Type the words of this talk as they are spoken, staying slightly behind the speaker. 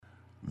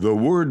The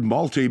word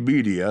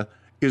multimedia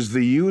is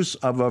the use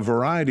of a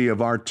variety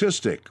of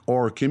artistic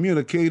or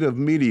communicative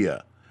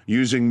media,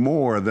 using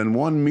more than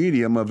one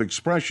medium of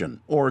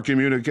expression or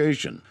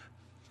communication.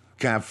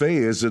 Cafe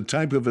is a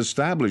type of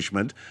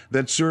establishment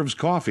that serves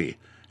coffee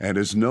and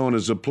is known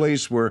as a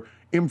place where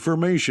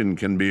information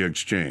can be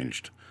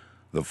exchanged.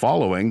 The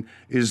following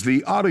is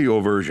the audio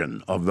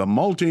version of the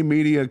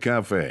Multimedia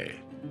Cafe.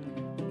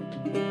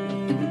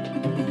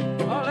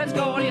 Oh, let's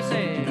go. What do you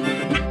say?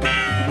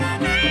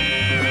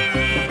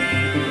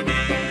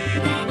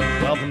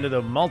 Welcome to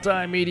the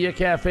Multimedia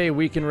Cafe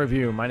Week in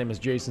Review. My name is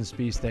Jason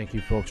Spees. Thank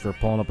you, folks, for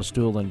pulling up a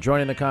stool and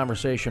joining the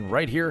conversation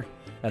right here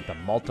at the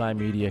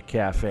Multimedia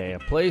Cafe, a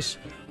place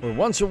where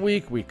once a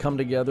week we come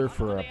together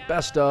for a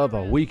best of,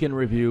 a week in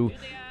review.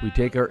 We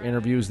take our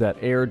interviews that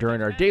air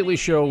during our daily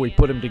show, we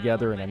put them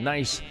together in a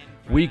nice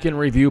week in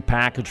review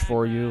package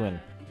for you and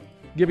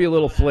give you a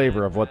little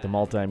flavor of what the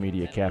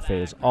Multimedia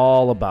Cafe is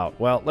all about.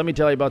 Well, let me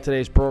tell you about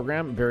today's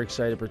program. I'm very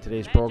excited for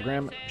today's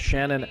program.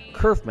 Shannon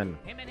Kerfman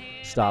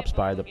stops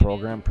by the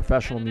program,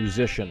 professional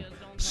musician,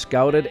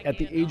 scouted at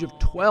the age of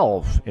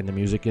 12 in the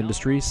music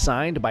industry,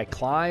 signed by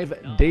Clive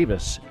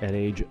Davis at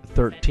age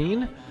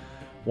 13.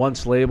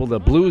 Once labeled a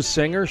blues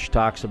singer, she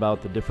talks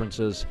about the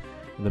differences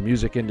in the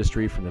music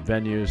industry from the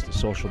venues, the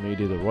social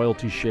media, the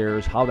royalty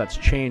shares, how that's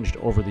changed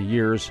over the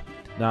years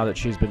now that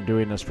she's been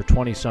doing this for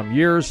 20-some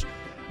years.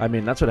 I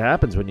mean, that's what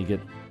happens when you get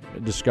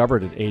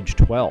discovered at age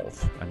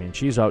 12. I mean,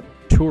 she's out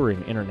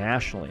touring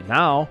internationally.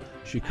 Now,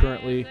 she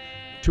currently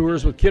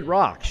tours with Kid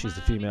Rock. She's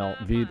the female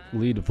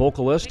lead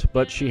vocalist,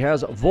 but she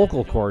has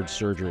vocal cord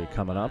surgery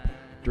coming up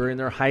during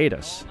their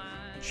hiatus.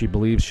 She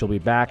believes she'll be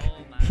back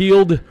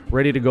healed,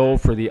 ready to go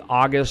for the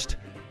August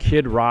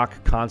Kid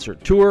Rock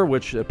concert tour,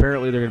 which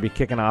apparently they're going to be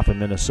kicking off in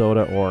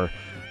Minnesota, or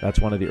that's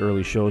one of the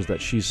early shows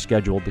that she's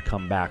scheduled to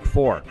come back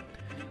for.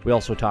 We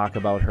also talk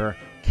about her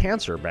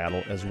cancer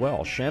battle as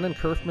well. Shannon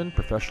Kerfman,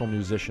 professional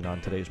musician, on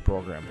today's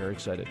program. Very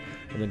excited.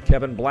 And then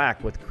Kevin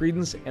Black with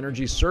Credence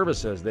Energy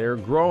Services. They're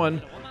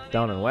growing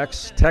down in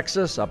West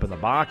Texas, up in the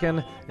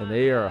Bakken, and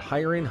they are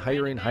hiring.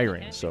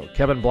 So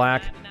Kevin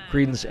Black,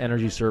 Credence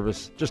Energy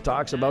Service, just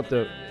talks about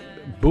the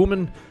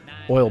booming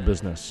oil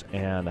business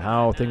and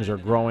how things are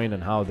growing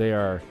and how they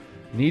are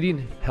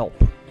needing help.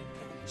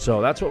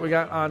 So that's what we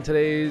got on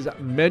today's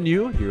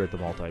menu here at the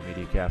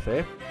Multimedia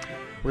Cafe.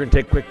 We're going to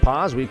take a quick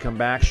pause. We come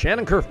back.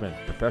 Shannon Kerfman,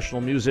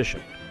 professional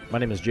musician. My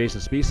name is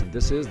Jason Spees, and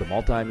this is the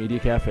Multimedia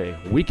Cafe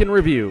Week in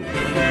Review.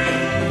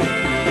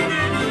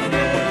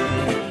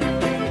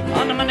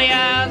 On the Monday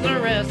I was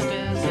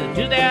arrested, so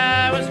Tuesday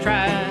I was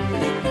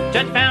tried.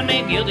 Judge found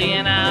me guilty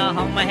and I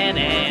hung my head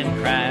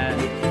and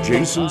cried.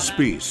 Jason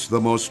Spees, the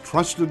most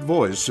trusted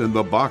voice in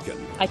the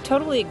Bakken. I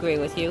totally agree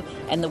with you,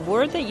 and the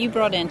word that you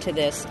brought into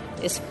this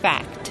is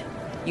fact.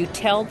 You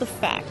tell the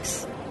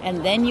facts,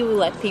 and then you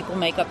let people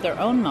make up their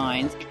own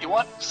minds. You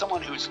want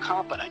someone who's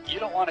competent. You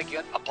don't want to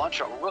get a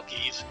bunch of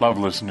rookies. Love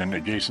listening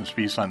to Jason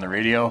Spees on the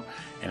radio,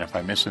 and if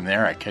I miss him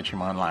there, I catch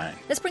him online.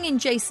 Let's bring in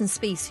Jason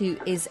Spees, who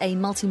is a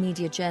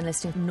multimedia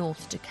journalist in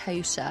North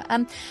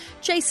Dakota.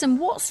 Jason,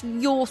 what's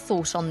your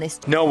thought on this?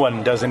 No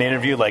one does an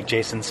interview like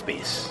Jason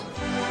Spees.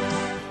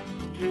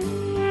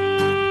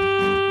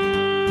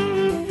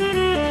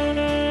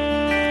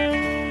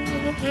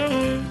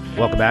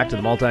 Welcome back to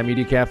the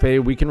Multimedia Cafe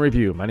Week in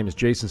Review. My name is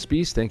Jason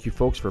Spees. Thank you,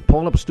 folks, for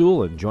pulling up a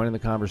stool and joining the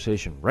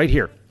conversation right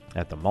here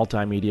at the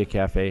Multimedia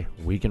Cafe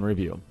Week in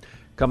Review.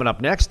 Coming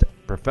up next,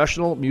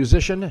 professional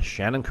musician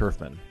Shannon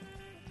Kerfman.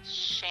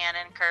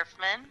 Shannon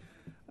Kerfman.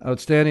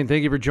 Outstanding.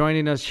 Thank you for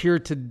joining us here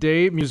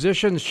today.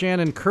 Musician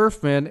Shannon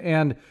Kerfman,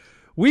 and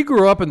we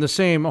grew up in the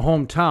same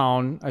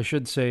hometown, I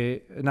should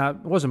say. It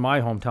wasn't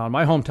my hometown.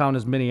 My hometown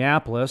is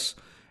Minneapolis,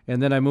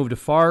 and then I moved to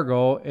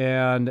Fargo,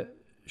 and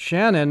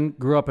Shannon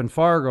grew up in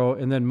Fargo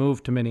and then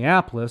moved to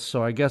Minneapolis,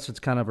 so I guess it's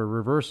kind of a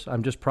reverse.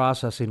 I'm just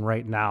processing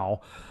right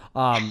now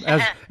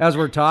as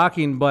we're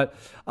talking. But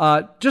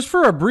just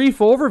for a brief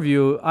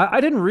overview,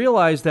 I didn't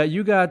realize that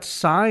you got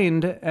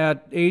signed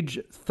at age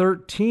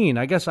 13.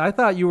 I guess I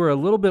thought you were a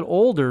little bit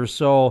older,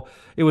 so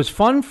it was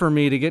fun for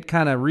me to get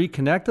kind of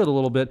reconnected a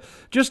little bit.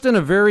 Just in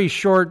a very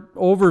short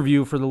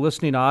overview for the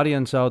listening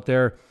audience out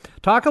there,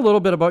 talk a little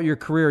bit about your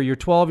career. You're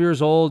 12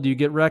 years old, you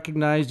get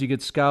recognized, you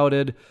get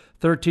scouted.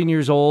 13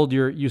 years old,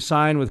 you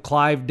sign with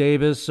Clive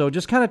Davis. So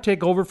just kind of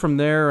take over from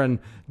there and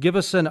give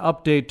us an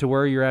update to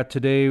where you're at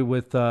today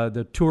with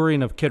the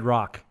touring of Kid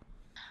Rock.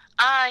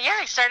 Yeah,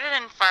 I started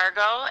in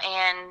Fargo,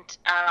 and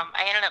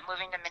I ended up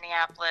moving to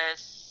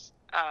Minneapolis.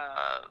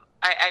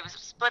 I was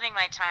splitting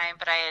my time,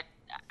 but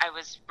I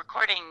was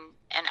recording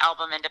an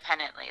album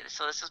independently.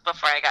 So this was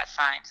before I got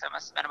signed, so it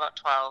must have been about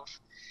 12.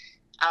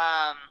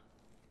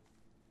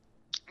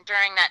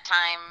 During that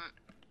time,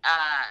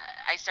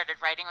 I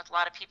started writing with a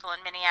lot of people in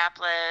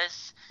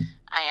Minneapolis.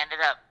 I ended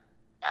up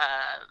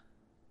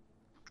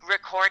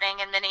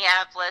recording in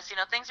Minneapolis. You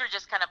know, things were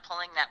just kind of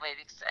pulling that way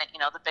because, you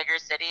know, the bigger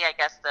city, I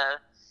guess the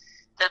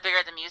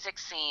bigger the music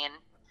scene,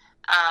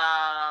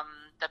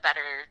 the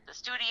better the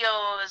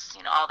studios,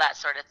 you know, all that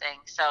sort of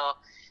thing. So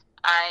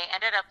I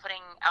ended up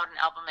putting out an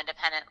album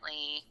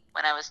independently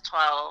when I was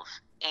 12,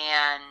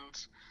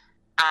 and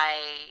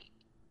I,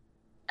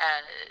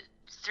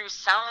 through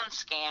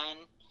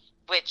SoundScan,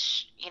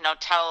 which,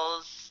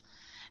 tells,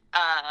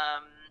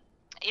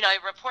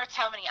 it reports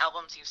how many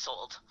albums you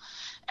sold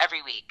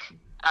every week.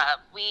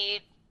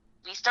 We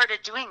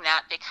started doing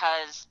that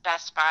because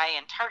Best Buy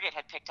and Target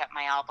had picked up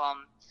my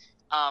album.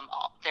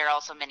 They're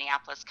also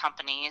Minneapolis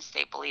companies.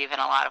 They believe in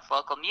a lot of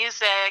local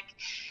music.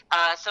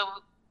 So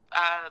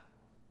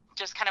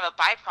just kind of a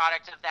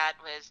byproduct of that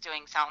was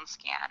doing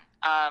SoundScan.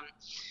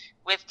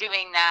 With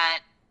doing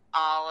that,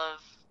 all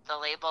of the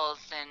labels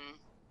in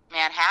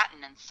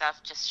Manhattan and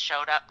stuff just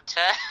showed up to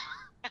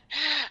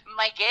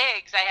my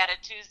gigs. I had a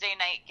Tuesday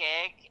night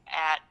gig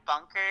at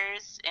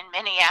Bunkers in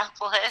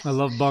Minneapolis. I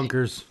love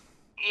Bunkers.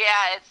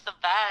 Yeah, it's the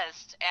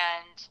best.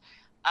 And,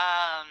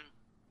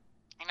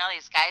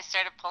 these guys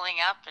started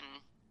pulling up in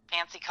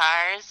fancy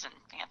cars and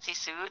fancy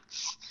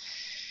suits.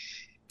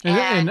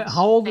 And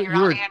how old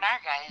were you?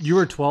 You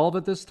were 12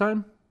 at this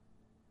time?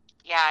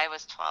 Yeah, I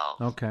was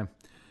 12. Okay.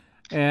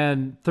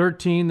 And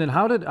 13, then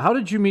how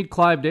did you meet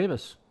Clive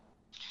Davis?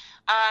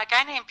 A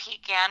guy named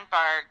Pete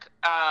Ganbarg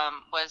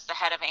was the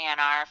head of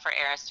A&R for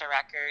Arista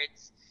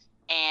Records,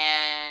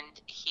 and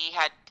he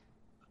had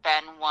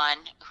been one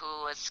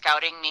who was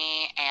scouting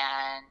me,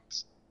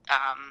 and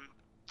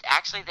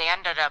actually they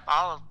ended up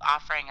all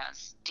offering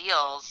us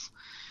deals.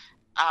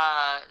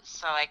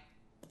 So I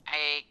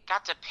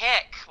got to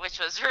pick, which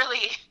was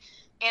really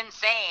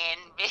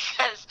insane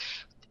because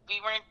we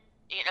weren't,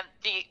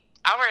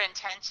 our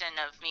intention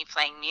of me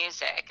playing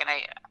music, and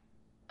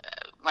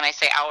when I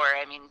say our,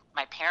 I mean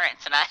my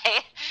parents and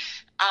I,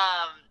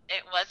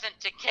 it wasn't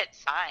to get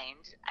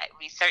signed.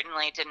 We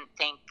certainly didn't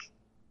think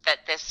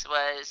that this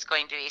was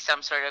going to be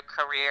some sort of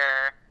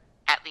career,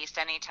 at least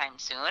anytime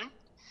soon.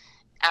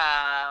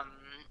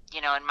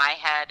 In my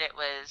head, it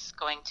was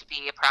going to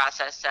be a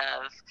process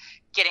of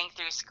getting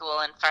through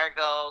school in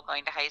Fargo,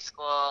 going to high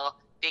school,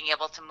 being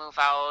able to move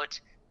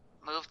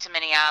to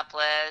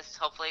Minneapolis,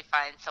 hopefully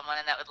find someone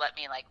that would let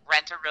me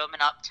rent a room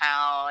in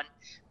Uptown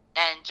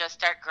and just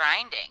start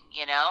grinding,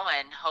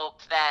 and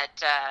hope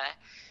that,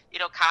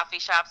 coffee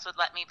shops would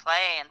let me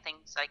play and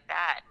things like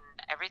that.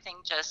 And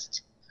everything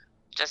just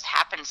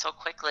happened so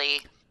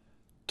quickly.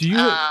 Do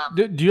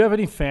you have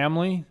any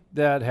family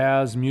that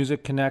has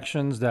music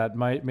connections that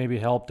might maybe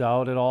helped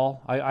out at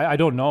all? I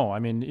don't know. I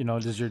mean,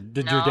 did your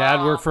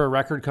dad work for a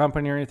record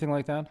company or anything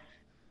like that?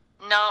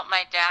 No,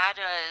 my dad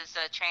was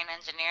a train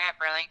engineer at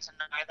Burlington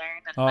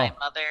Northern, and my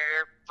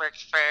mother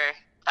worked for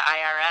the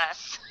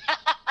IRS.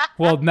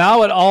 Well,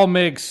 now it all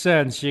makes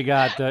sense. You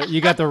got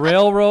the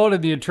railroad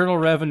and the Internal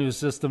Revenue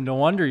System. No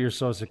wonder you're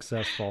so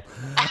successful.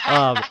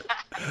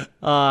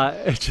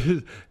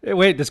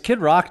 Wait, does Kid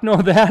Rock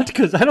know that?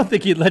 Because I don't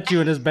think he'd let you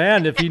in his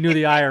band if he knew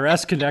the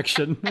IRS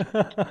connection. Yeah,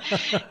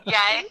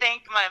 I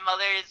think my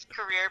mother's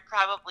career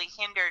probably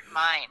hindered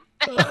mine.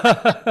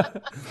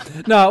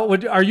 Now,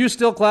 are you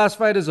still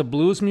classified as a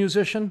blues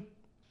musician?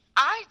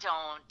 I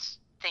don't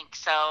think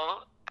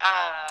so.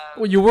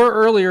 Well, you were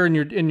earlier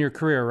in your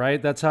career,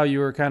 right? That's how you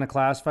were kind of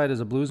classified as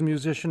a blues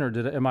musician, or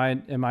am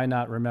I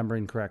not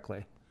remembering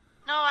correctly?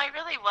 No, I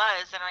really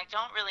was, and I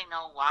don't really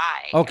know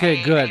why.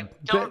 Okay, good. I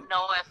don't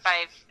know if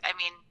I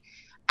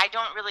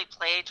don't really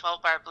play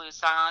 12-bar blues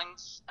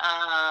songs.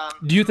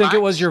 Do you think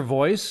it was your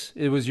voice?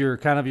 It was your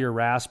kind of your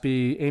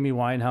raspy Amy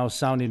Winehouse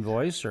sounding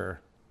voice, or?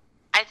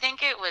 I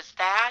think it was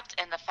that,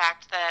 and the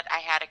fact that I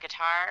had a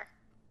guitar.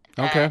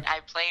 Okay.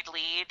 I played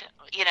lead,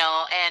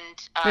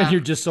 and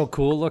you're just so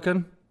cool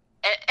looking.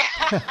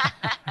 I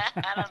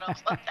don't know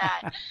about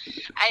that.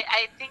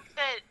 I think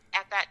that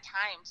at that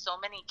time, so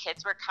many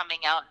kids were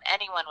coming out, and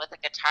anyone with a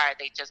guitar,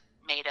 they just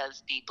made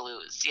us be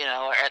blues,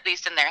 or at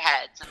least in their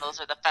heads, and those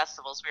are the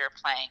festivals we were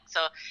playing.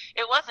 So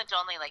it wasn't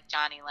only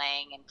Johnny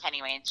Lang and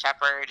Kenny Wayne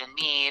Shepherd and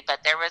me,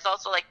 but there was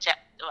also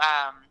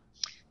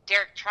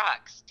Derek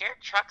Trucks.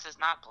 Derek Trucks is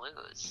not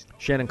blues.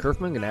 Shannon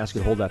Kerfman, going to ask you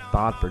to hold that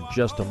thought for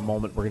just a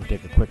moment. We're going to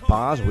take a quick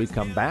pause. When we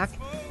come back,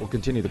 we'll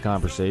continue the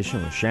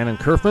conversation with Shannon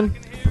Kerfman,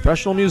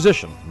 professional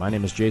musician. My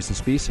name is Jason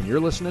Spees, and you're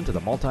listening to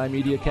the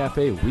MultiMedia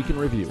Cafe Week in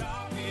Review.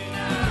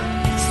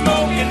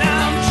 Smoking,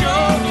 I'm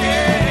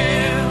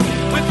joking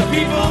with the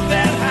people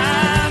that I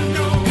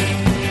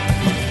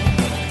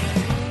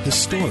know.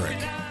 Historic.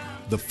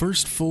 The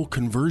first full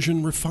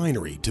conversion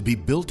refinery to be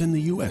built in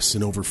the U.S.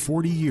 in over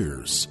 40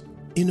 years.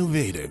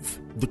 Innovative,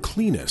 the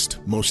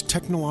cleanest, most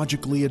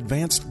technologically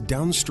advanced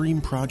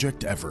downstream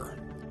project ever.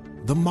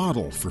 The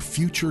model for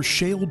future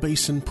shale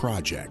basin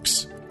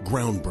projects.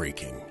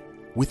 Groundbreaking.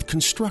 With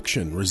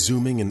construction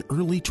resuming in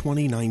early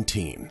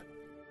 2019.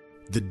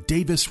 The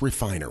Davis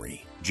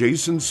Refinery.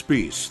 Jason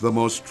Spees, the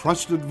most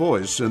trusted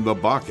voice in the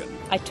Bakken.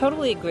 I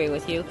totally agree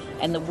with you,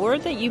 and the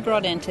word that you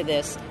brought into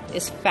this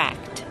is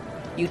fact.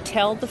 You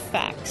tell the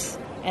facts,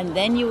 and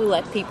then you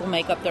let people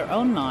make up their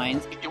own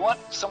minds. You want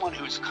someone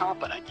who's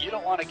competent. You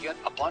don't want to get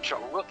a bunch of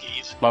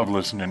rookies. Love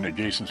listening to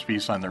Jason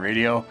Spiess on the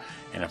radio,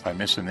 and if I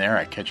miss him there,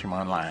 I catch him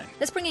online.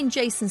 Let's bring in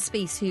Jason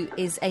Spiess, who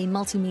is a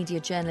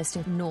multimedia journalist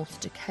in North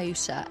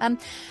Dakota.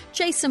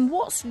 Jason,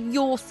 what's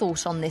your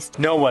thought on this?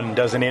 No one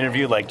does an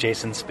interview like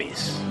Jason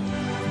Spiess.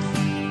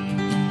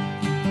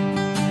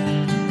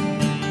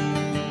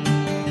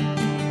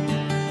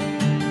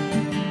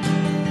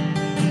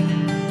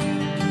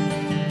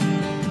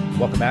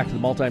 Welcome back to the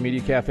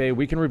Multimedia Cafe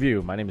Week in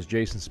Review. My name is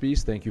Jason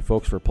Spiess. Thank you,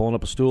 folks, for pulling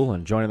up a stool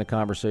and joining the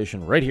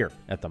conversation right here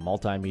at the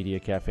Multimedia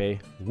Cafe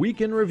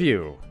Week in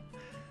Review.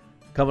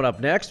 Coming up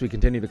next, we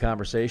continue the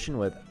conversation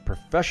with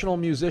professional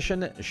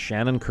musician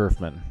Shannon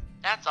Kerfman.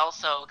 That's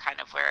also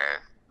kind of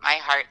where my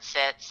heart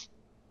sits,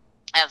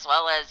 as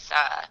well as,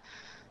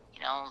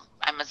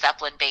 I'm a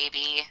Zeppelin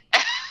baby.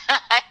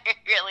 I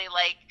really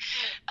like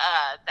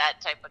that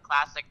type of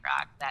classic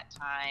rock that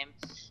time.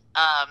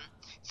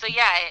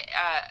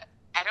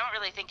 I don't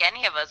really think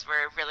any of us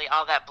were really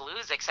all that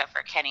blues except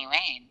for Kenny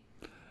Wayne.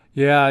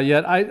 Yeah,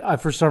 yet I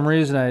for some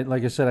reason,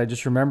 like I said, I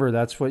just remember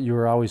that's what you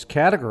were always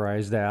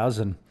categorized as,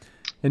 and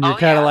you're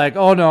kind of like,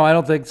 oh no, I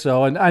don't think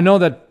so. And I know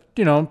that,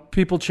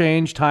 people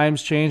change,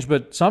 times change,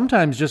 but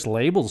sometimes just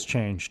labels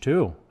change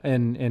too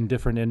in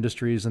different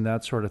industries and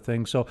that sort of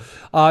thing. So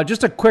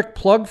just a quick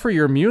plug for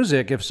your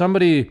music. If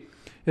somebody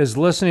is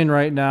listening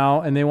right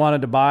now and they wanted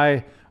to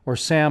buy or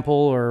sample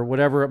or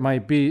whatever it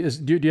might be,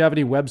 do you have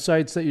any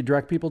websites that you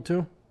direct people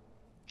to?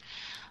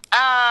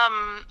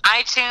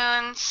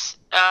 iTunes,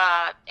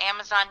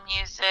 Amazon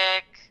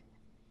Music.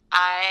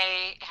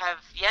 I have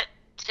yet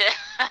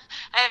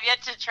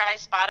to try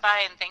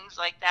Spotify and things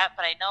like that,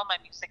 but I know my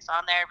music's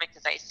on there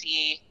because I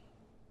see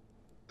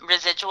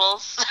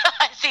residuals.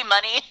 I see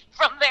money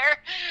from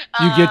there.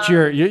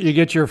 You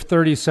get your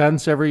 30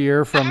 cents every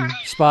year from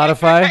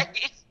Spotify.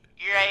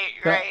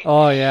 Right.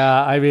 Oh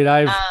yeah, I mean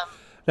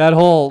that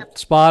whole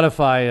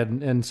Spotify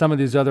and some of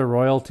these other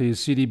royalties,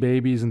 CD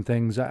Babies and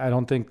things, I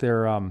don't think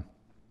they're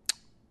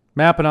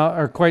mapping out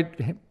or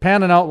quite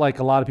panning out like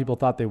a lot of people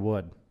thought they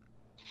would.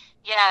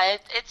 Yeah,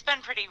 it's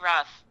been pretty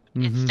rough.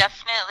 Mm-hmm. It's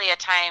definitely a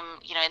time,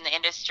 in the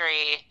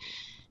industry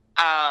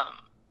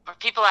where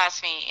people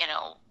ask me,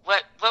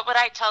 what would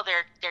I tell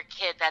their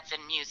kid that's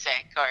in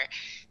music or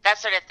that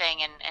sort of thing.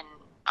 And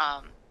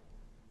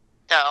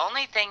the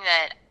only thing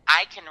that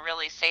I can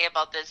really say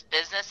about this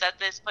business at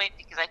this point,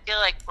 because I feel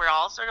like we're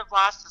all sort of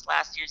lost as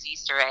last year's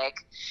Easter egg,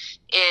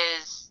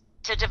 is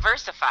to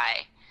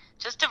diversify.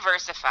 Just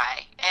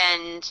diversify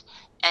and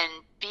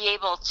be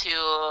able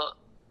to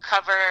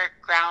cover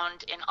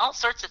ground in all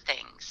sorts of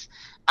things.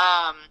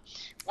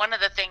 One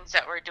of the things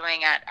that we're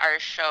doing at our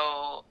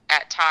show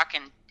at Talk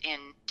in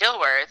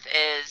Dilworth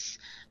is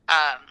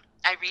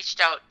I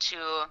reached out to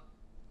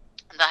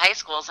the high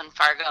schools in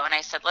Fargo and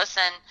I said,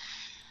 listen,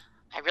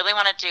 I really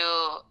want to do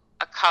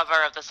a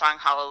cover of the song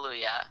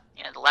Hallelujah,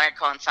 the Leonard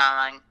Cohen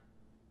song,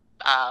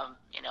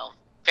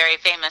 very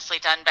famously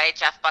done by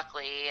Jeff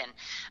Buckley. And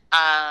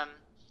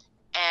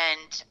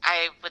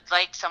I would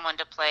like someone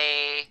to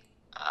play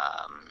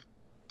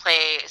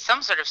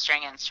some sort of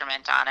string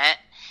instrument on it.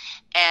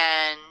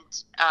 And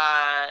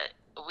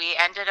we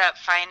ended up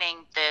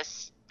finding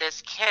this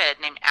kid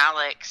named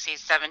Alex.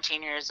 He's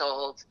 17 years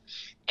old,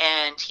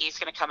 and he's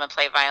going to come and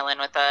play violin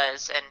with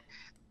us. And,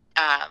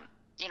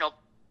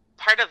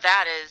 part of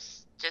that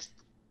is just,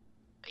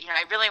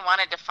 I really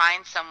wanted to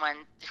find someone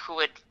who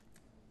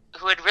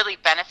would really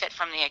benefit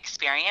from the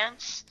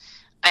experience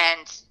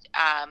and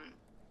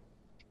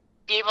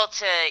be able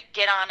to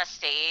get on a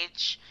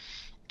stage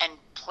and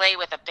play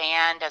with a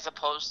band as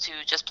opposed to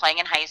just playing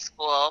in high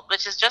school,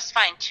 which is just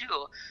fine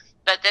too.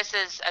 But this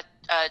is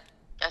a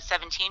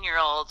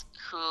 17-year-old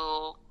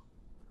who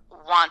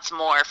wants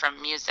more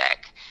from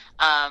music.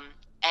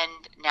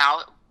 And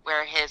now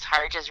where his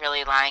heart is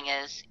really lying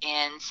is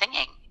in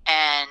singing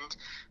and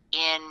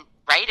in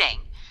writing.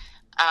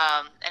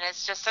 And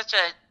it's just such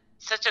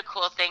a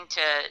cool thing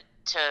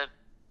to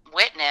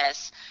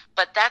witness.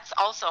 But that's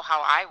also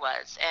how I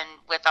was. And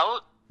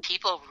without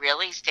people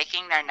really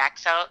sticking their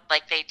necks out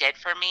like they did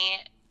for me,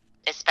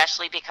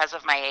 especially because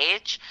of my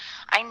age,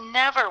 I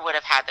never would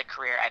have had the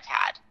career I've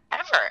had,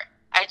 ever.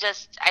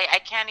 I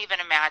can't even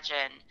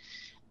imagine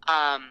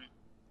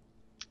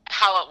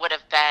how it would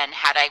have been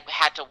had I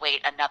had to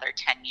wait another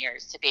 10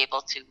 years to be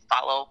able to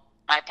follow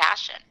my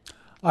passion.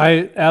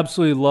 I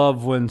absolutely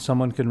love when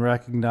someone can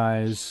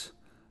recognize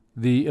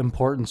the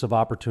importance of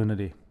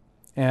opportunity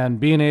and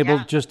being able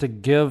just to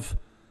give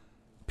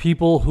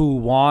people who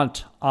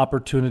want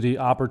opportunity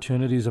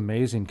is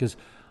amazing, because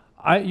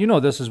you know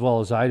this as well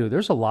as I do.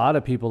 There's a lot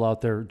of people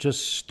out there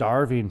just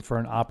starving for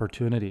an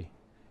opportunity,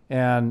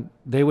 and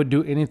they would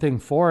do anything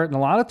for it. And a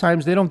lot of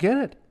times they don't get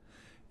it.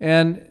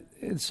 And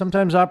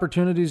sometimes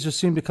opportunities just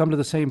seem to come to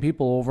the same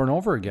people over and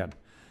over again.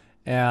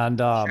 And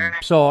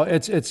so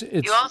it's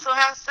you also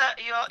have to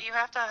you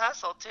have to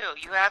hustle too.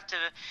 You have to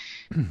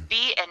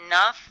be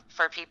enough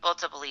for people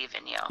to believe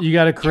in you. You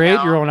got to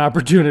create your own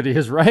opportunity,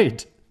 is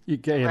right.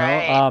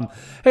 Right.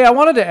 Hey, I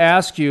wanted to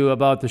ask you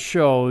about the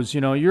shows.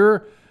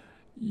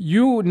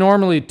 You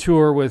normally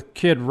tour with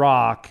Kid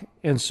Rock,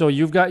 and so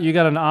you got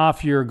an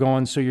off year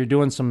going, so you're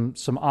doing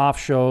some off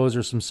shows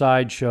or some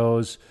side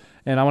shows.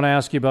 And I want to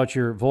ask you about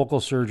your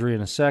vocal surgery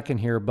in a second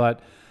here, but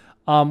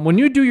when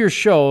you do your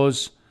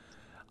shows,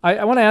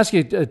 I want to ask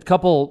you a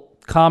couple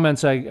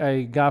comments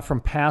I got from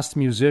past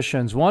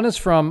musicians. One is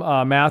from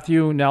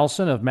Matthew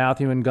Nelson of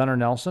Matthew and Gunnar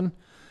Nelson.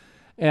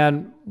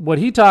 And what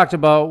he talked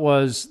about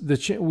was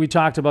we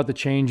talked about the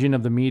changing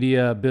of the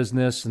media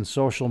business and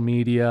social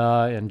media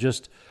and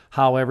just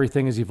how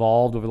everything has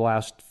evolved over the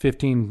last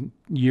 15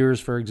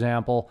 years, for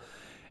example.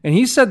 And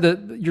he said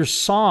that your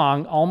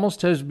song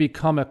almost has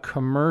become a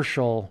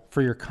commercial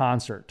for your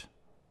concert.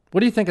 What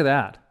do you think of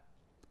that?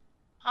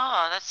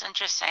 Oh, that's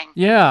interesting.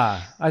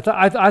 Yeah, I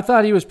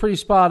thought he was pretty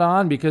spot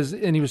on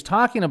and he was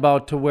talking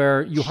about to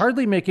where you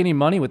hardly make any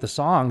money with the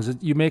songs.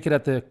 You make it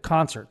at the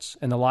concerts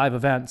and the live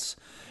events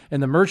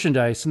and the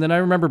merchandise. And then I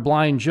remember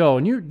Blind Joe.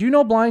 And do you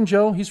know Blind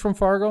Joe? He's from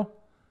Fargo.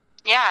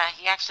 Yeah,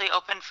 he actually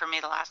opened for me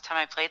the last time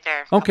I played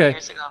there a couple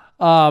years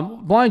ago.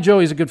 Blind Joe,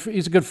 he's a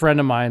good friend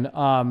of mine.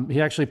 He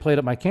actually played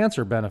at my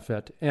cancer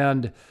benefit,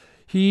 and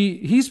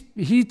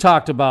he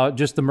talked about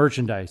just the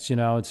merchandise.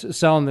 It's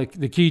selling the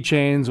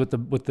keychains with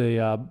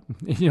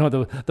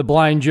the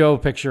Blind Joe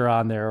picture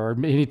on there, or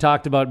he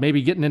talked about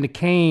maybe getting into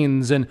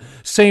canes and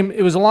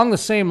it was along the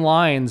same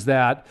lines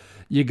that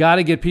you got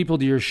to get people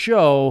to your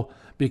show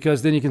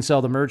because then you can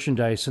sell the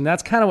merchandise. And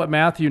that's kind of what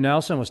Matthew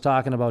Nelson was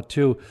talking about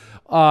too.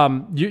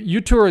 You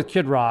tour with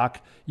Kid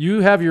Rock. You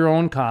have your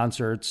own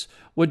concerts.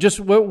 What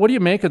do you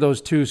make of those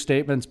two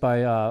statements by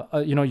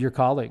your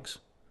colleagues?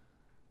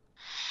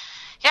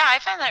 Yeah, I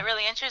find that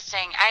really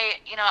interesting.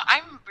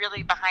 I'm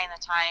really behind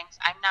the times.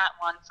 I'm not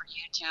one for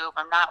YouTube.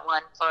 I'm not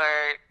one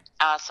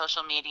for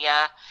social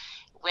media.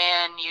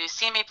 When you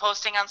see me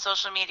posting on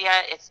social media,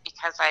 it's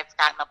because I've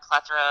gotten a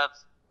plethora of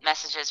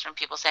messages from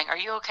people saying, "Are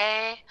you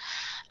okay?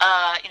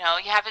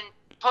 You haven't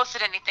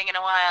posted anything in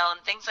a while,"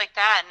 and things like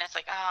that. And it's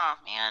like, oh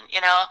man,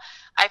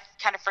 I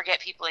kind of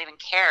forget people even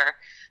care,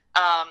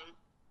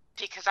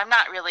 because I'm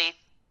not really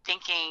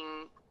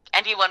thinking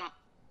anyone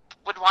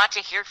would want to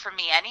hear from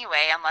me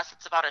anyway, unless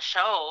it's about a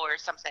show or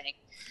something.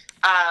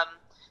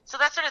 So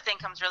that sort of thing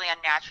comes really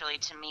unnaturally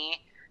to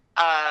me.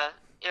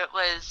 It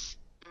was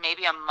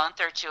maybe a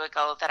month or two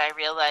ago that I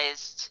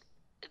realized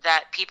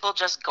that people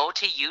just go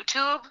to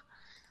YouTube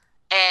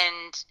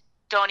and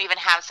don't even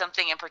have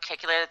something in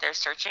particular that they're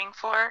searching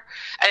for.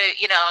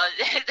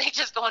 They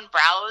just go and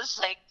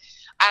browse.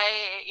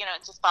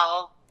 Just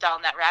fall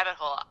down that rabbit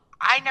hole.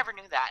 I never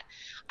knew that.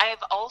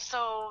 I've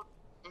also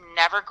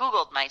never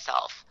Googled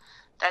myself.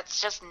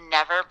 That's just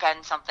never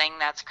been something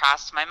that's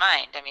crossed my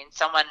mind. I mean,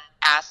 someone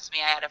asked me,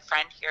 I had a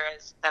friend here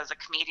that was a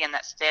comedian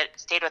that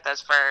stayed with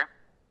us for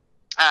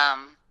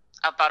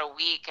about a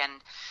week,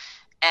 and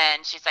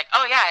she's like,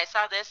 "Oh yeah, I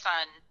saw this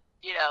on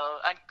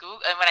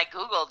Google," and when I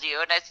Googled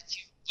you, and I said,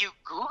 you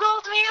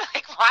Googled me?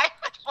 Like, why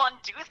would one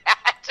do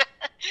that?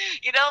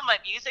 My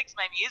music's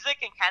my music,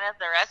 and kind of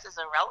the rest is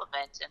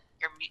irrelevant. And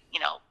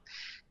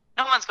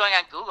no one's going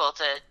on Google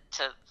to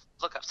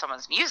look up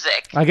someone's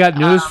music. I got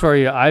news for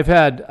you. I've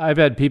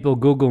had people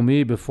Google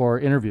me before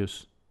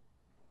interviews.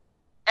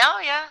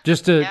 Oh yeah.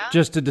 Just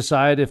to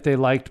decide if they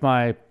liked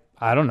my,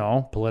 I don't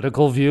know,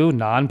 political view,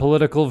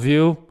 non-political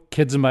view,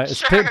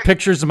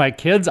 pictures of my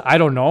kids. I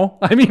don't know.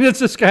 I mean, it's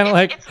just kind of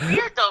like, it's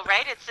weird though,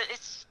 right?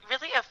 It's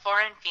really a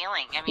foreign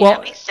feeling. I mean,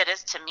 at least it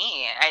is to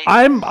me.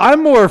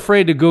 I'm more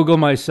afraid to Google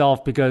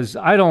myself because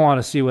I don't want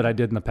to see what I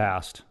did in the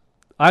past.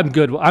 I'm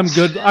good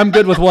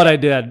with what I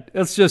did.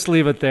 Let's just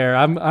leave it there.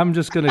 I'm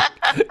just gonna,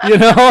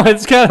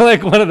 it's kind of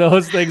like one of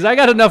those things. I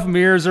got enough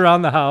mirrors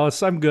around the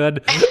house. I'm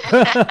good.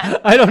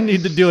 I don't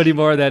need to do any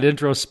more of that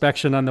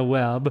introspection on the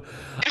web.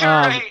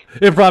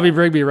 It'd probably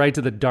bring me right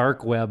to the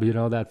dark web,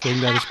 that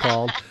thing that is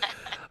called.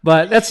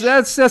 But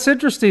that's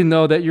interesting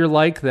though that you're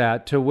like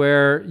that, to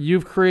where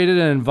you've created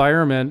an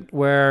environment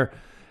where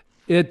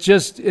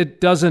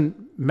it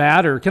doesn't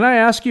matter. Can I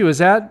ask you, is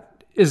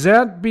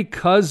that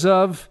because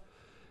of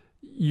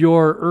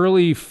your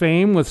early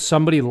fame with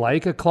somebody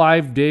like a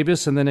Clive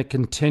Davis, and then a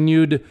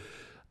continuation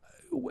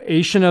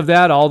of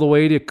that all the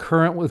way to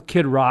current with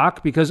Kid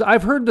Rock? Because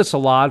I've heard this a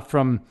lot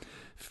from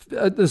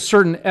a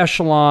certain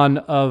echelon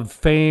of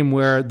fame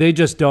where they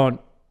just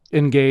don't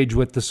engage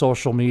with the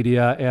social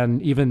media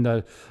and even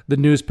the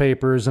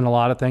newspapers and a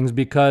lot of things,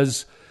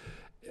 because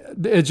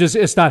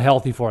it's not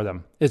healthy for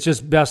them. It's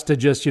just best to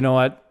just,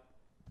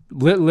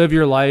 live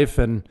your life,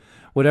 and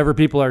whatever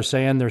people are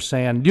saying, they're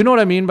saying. Do you know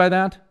what I mean by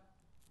that?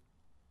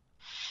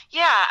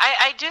 Yeah,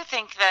 I do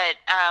think that,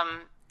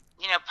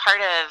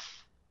 part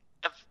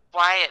of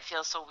why it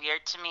feels so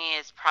weird to me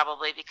is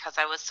probably because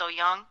I was so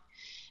young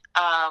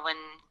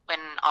when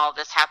all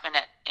this happened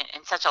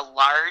in such a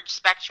large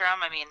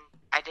spectrum. I mean,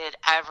 I did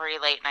every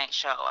late night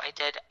show. I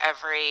did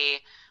every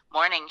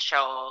morning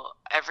show,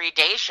 every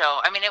day show.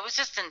 I mean, it was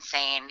just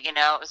insane. It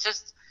was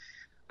just,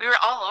 we were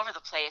all over the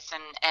place,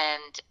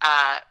 and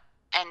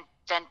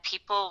then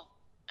people,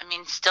 I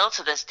mean, still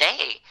to this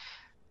day,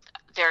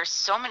 there are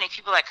so many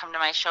people that come to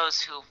my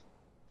shows who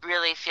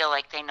really feel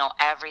like they know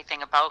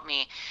everything about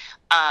me.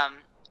 But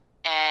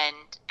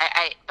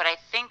I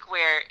think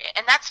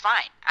and that's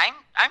fine.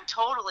 I'm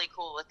totally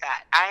cool with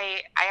that.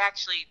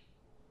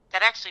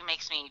 That actually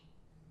makes me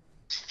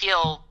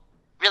feel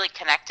really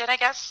connected, I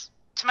guess,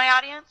 to my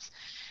audience.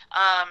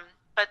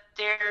 But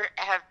there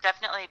have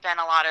definitely been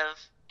a lot of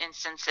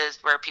instances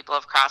where people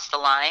have crossed the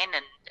line,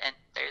 and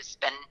there's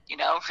been,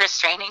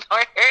 restraining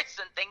orders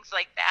and things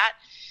like that.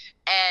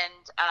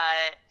 And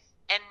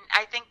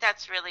I think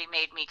that's really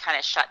made me kind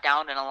of shut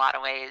down in a lot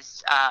of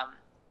ways,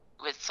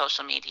 with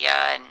social media.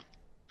 And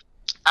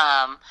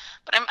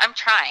but I'm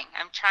trying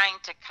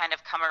to kind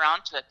of come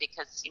around to it,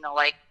 because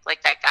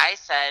like that guy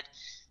said,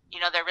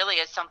 there really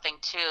is something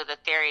to the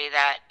theory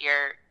that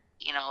your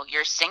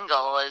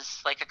single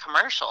is like a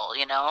commercial,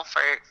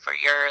 for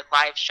your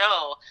live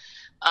show,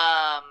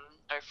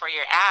 or for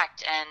your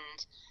act. And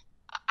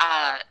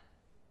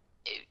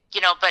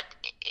but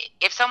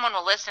if someone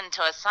will listen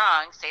to a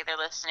song, say they're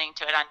listening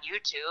to it on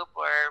YouTube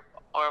or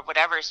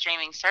whatever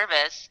streaming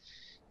service,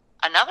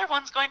 another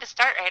one's going to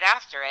start right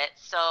after it.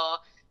 So,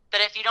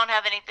 but if you don't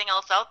have anything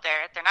else out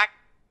there, they're not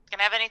going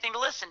to have anything to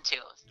listen to.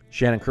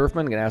 Shannon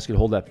Kerfman, I'm going to ask you to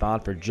hold that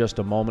thought for just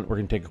a moment. We're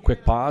going to take a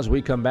quick pause. When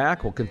we come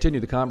back, we'll continue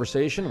the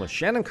conversation with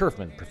Shannon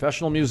Kerfman,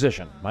 professional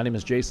musician. My name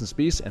is Jason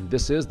Spees, and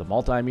this is the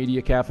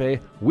Multimedia Cafe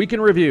Week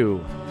in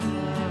Review.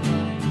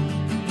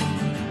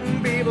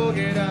 People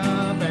get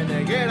up and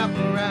they get up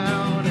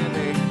around and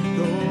they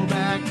go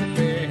back to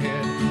bed.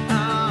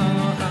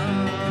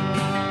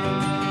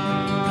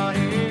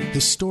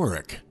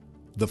 Historic.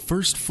 The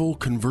first full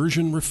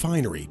conversion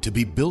refinery to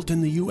be built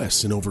in the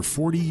U.S. in over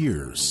 40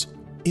 years.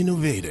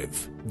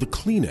 Innovative. The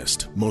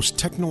cleanest, most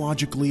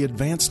technologically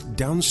advanced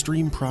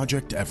downstream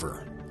project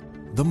ever.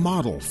 The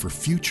model for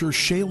future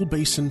shale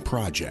basin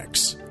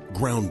projects.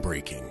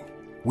 Groundbreaking.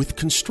 With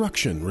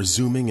construction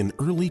resuming in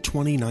early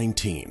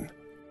 2019.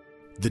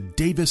 The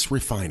Davis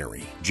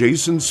Refinery.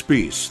 Jason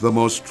Spees, the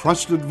most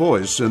trusted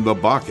voice in the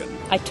Bakken.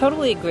 I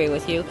totally agree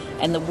with you.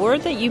 And the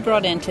word that you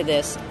brought into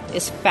this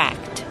is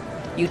fact.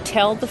 You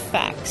tell the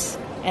facts,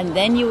 and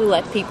then you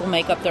let people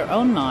make up their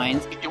own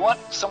minds. You want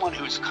someone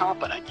who's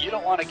competent. You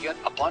don't want to get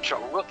a bunch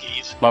of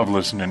rookies. Love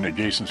listening to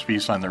Jason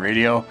Spees on the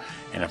radio,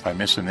 and if I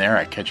miss him there,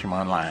 I catch him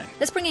online.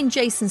 Let's bring in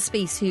Jason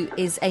Spees, who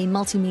is a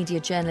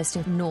multimedia journalist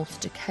in North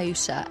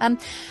Dakota.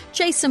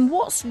 Jason,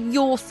 what's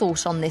your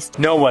thought on this?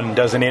 No one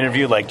does an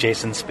interview like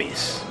Jason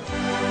Spees.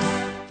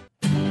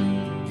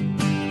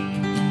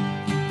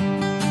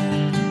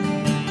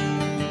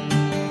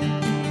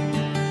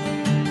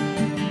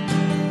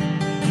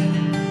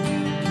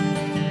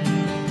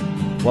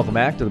 Welcome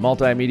back to the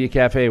Multimedia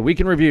Cafe Week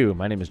in Review.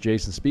 My name is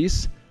Jason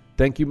Spees.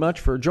 Thank you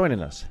much for joining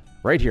us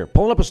right here.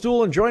 Pulling up a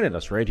stool and joining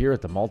us right here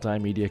at the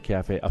Multimedia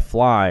Cafe. A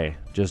fly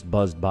just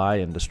buzzed by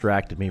and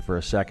distracted me for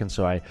a second,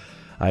 so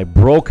I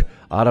broke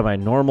out of my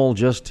normal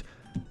just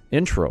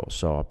intro.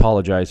 So I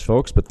apologize,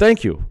 folks, but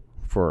thank you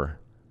for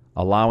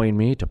allowing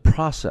me to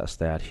process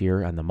that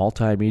here on the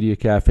Multimedia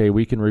Cafe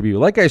Week in Review.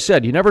 Like I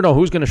said, you never know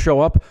who's going to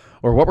show up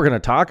or what we're going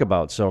to talk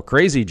about. So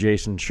Crazy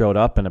Jason showed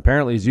up, and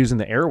apparently he's using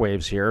the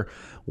airwaves here.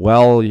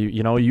 Well,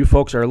 you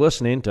folks are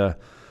listening to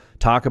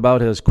talk about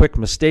his quick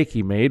mistake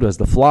he made as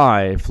the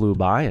fly flew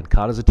by and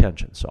caught his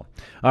attention. So,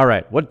 all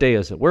right, what day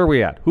is it? Where are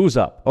we at? Who's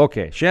up?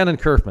 Okay, Shannon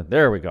Kerfman.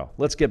 There we go.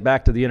 Let's get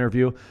back to the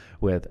interview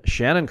with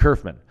Shannon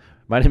Kerfman.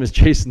 My name is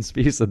Jason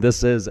Spees, and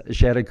this is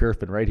Shannon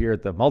Kerfman right here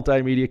at the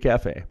Multimedia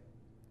Cafe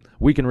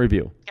Week in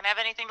Review. Can have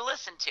anything to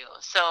listen to.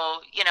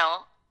 So,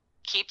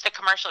 keep the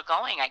commercial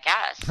going, I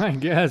guess. I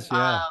guess,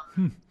 yeah.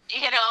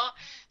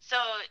 So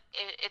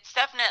it's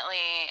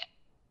definitely...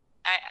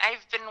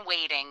 I've been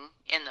waiting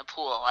in the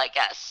pool, I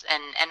guess.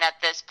 And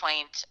at this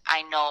point,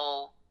 I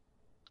know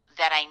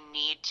that I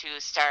need to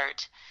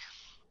start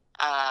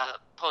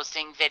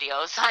posting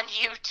videos on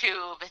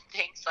YouTube and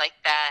things like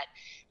that.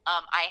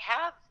 I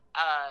have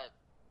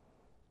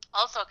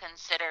also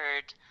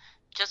considered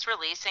just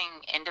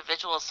releasing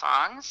individual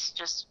songs,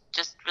 just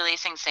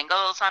releasing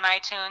singles on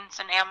iTunes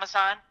and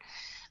Amazon,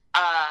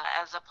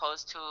 as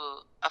opposed to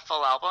a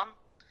full album,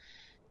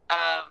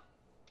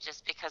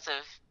 just because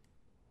of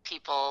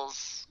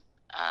people's,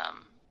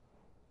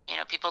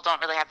 people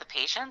don't really have the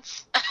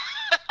patience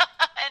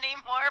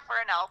anymore for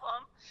an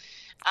album.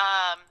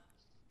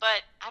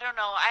 But I don't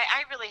know.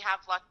 I really have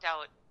lucked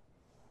out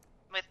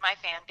with my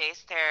fan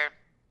base.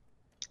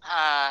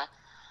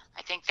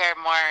 I think they're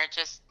more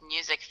just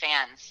music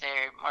fans.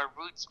 They're more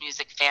roots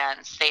music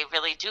fans. They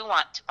really do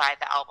want to buy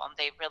the album.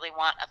 They really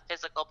want a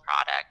physical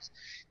product.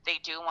 They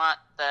do want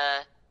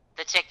the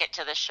ticket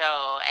to the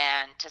show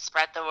and to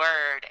spread the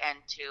word and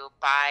to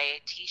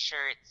buy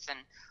T-shirts and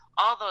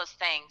all those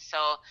things. So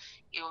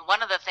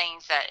one of the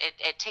things that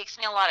it takes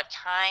me a lot of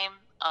time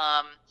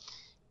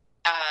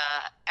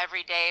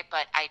every day,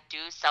 but I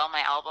do sell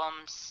my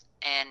albums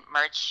and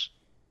merch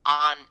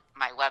on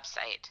my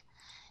website.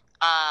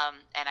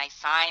 And I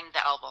sign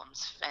the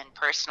albums and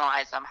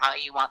personalize them how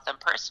you want them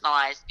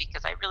personalized,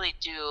 because I really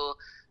do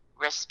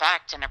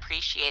respect and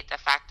appreciate the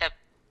fact that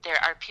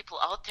there are people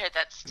out there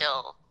that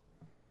still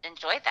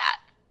enjoyed that.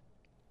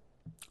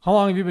 How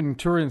long have you been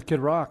touring with Kid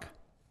Rock?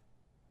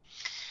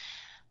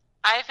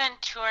 I've been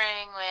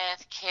touring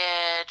with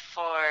Kid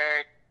for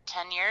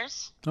 10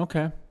 years.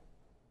 Okay.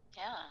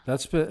 Yeah.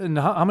 That's been, and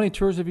how many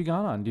tours have you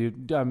gone on? Do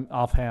you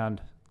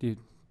offhand? In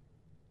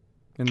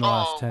the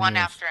last 10 one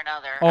years? after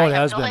another. Oh, it I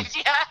has have no been.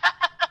 idea.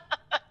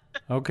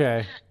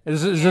 Okay.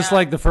 Is this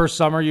like the first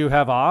summer you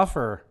have off,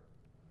 or?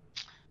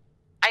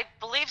 I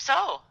believe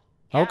so.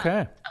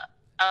 Okay.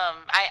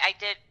 I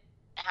did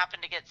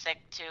happen to get sick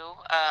too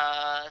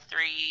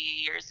 3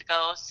 years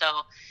ago, so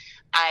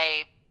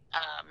I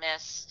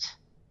missed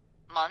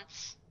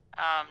months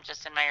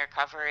just in my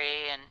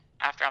recovery and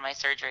after all my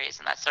surgeries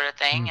and that sort of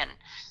thing. And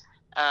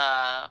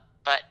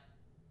but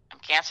I'm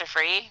cancer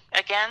free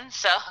again,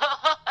 so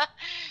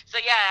so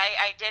yeah,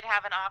 I did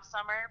have an off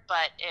summer,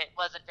 but it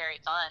wasn't very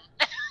fun.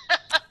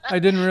 I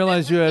didn't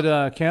realize you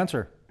had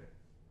cancer.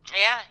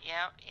 Yeah.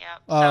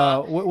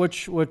 So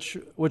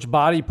Which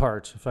body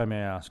part, if I may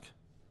ask?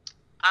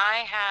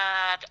 I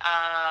had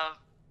a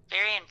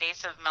very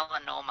invasive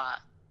melanoma.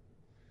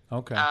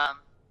 Okay.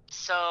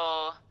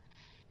 So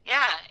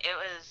yeah,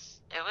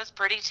 it was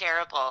pretty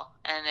terrible,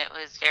 and it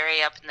was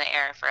very up in the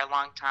air for a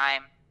long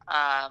time.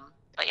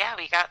 But yeah,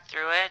 we got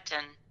through it,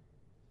 and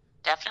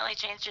definitely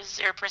changes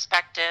your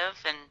perspective.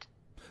 And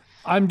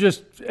I'm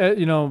just,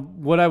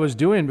 what I was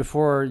doing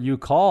before you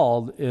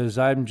called is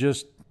I'm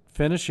just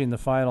finishing the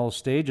final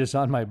stages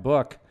on my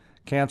book,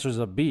 Cancer's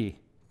a B.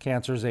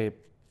 Cancer's a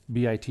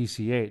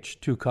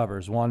BITCH, 2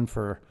 covers, one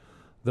for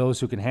those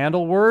who can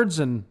handle words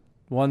and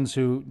ones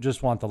who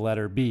just want the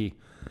letter B.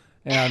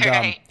 And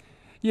right.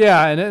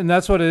 yeah, and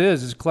that's what it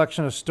is. It's a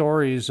collection of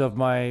stories of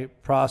my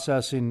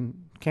processing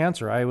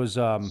cancer. I was,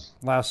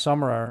 last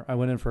summer, I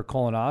went in for a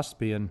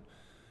colonoscopy and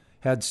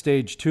had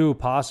stage 2,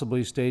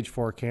 possibly stage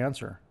 4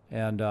 cancer,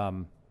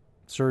 and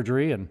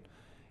surgery, and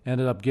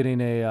ended up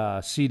getting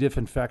a C. diff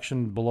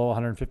infection below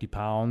 150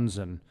 pounds,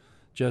 and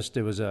just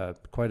it was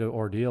quite an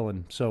ordeal.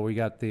 And so we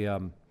got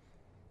the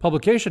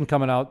publication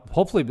coming out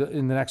hopefully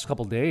in the next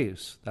couple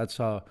days. That's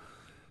so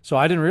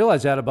I didn't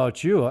realize that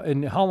about you.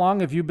 And how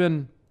long have you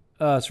been?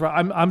 So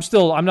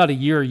I'm not a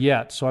year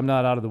yet, so I'm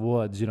not out of the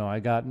woods.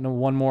 I got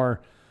one more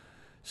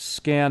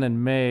scan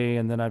in May,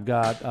 and then I've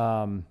got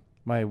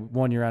my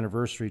 1-year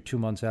anniversary 2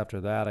 months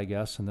after that, I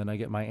guess, and then I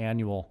get my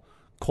annual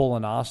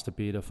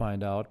colonoscopy to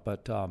find out.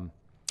 But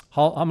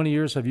how many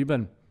years have you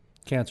been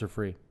cancer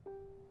free?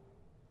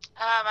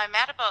 I'm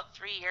at about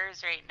 3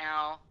 years right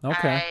now.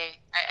 Okay.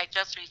 I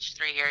just reached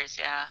 3 years.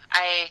 Yeah.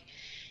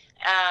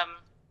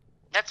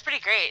 That's pretty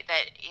great.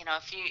 That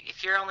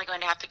if you're only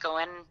going to have to go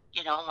in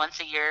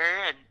once a year,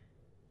 and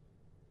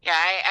yeah,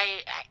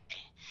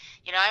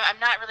 I'm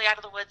not really out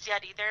of the woods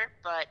yet either.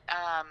 But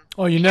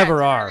oh, you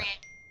never are. Really,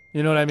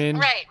 you know what I mean?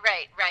 Right.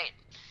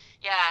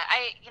 Yeah.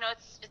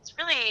 It's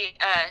really.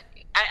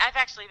 I've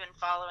actually been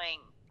following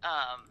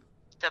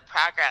the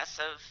progress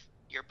of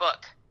your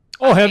book.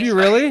 Oh, have you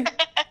really?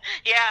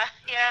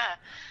 Yeah,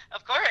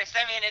 of course.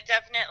 I mean, it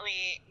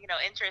definitely,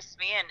 interests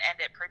me, and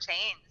it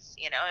pertains,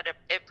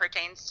 it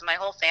pertains to my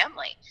whole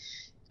family.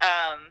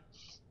 I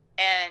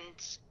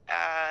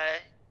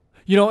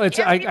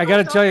got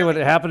to tell you what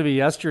happened to me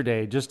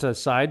yesterday. Just a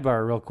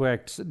sidebar real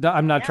quick.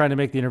 I'm not trying to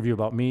make the interview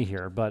about me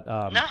here, but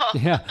no.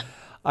 Yeah,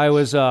 I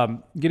was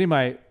getting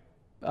my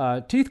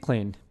teeth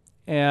cleaned,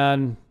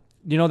 and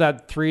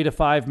that 3 to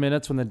 5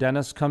 minutes when the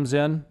dentist comes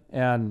in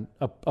and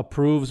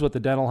approves what the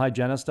dental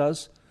hygienist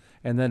does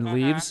and then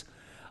leaves.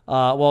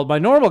 Well, my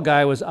normal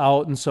guy was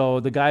out, and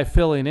so the guy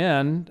filling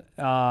in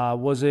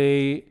was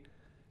a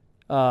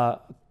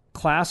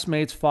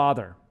classmate's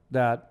father.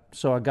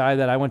 So a guy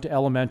that I went to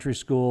elementary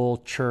school,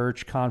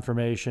 church,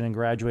 confirmation, and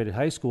graduated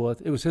high school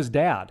with. It was his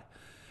dad.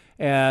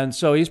 And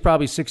so he's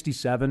probably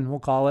 67, we'll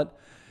call it.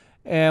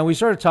 And we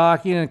started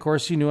talking, and of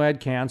course he knew I had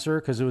cancer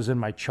because it was in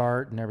my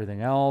chart and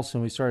everything else.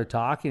 And we started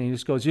talking, and he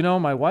just goes,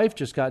 my wife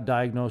just got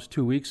diagnosed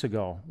 2 weeks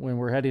ago when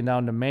we're heading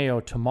down to Mayo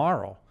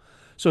tomorrow.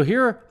 So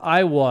here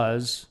I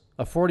was,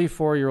 a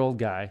 44-year-old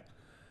guy,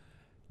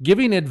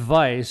 giving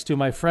advice to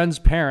my friend's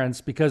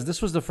parents because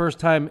this was the first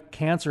time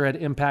cancer had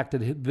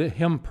impacted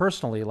him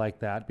personally like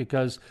that,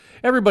 because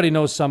everybody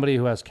knows somebody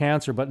who has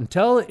cancer, but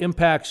until it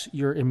impacts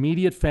your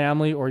immediate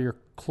family or your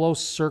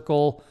close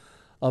circle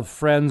of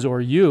friends or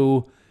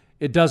you,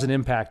 it doesn't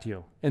impact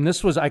you. And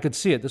I could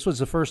see it. This was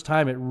the first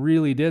time it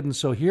really did. And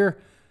so here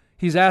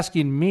he's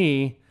asking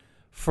me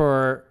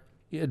for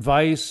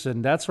advice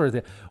and that sort of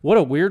thing. What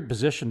a weird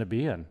position to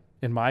be in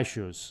my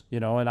shoes,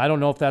 and I don't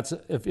know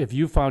if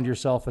you found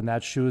yourself in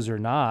that shoes or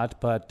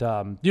not, but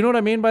you know what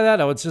I mean by that?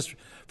 Oh, it's just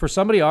for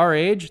somebody our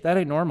age, that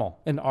ain't normal.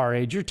 In our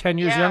age, you're 10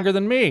 years younger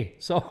than me.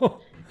 So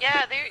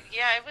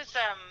it was,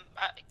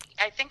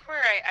 I think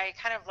where I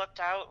kind of looked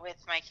out with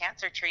my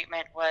cancer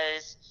treatment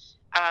was,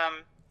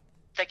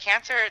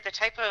 the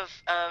type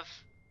of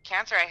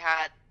cancer I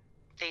had,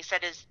 they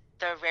said is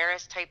the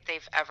rarest type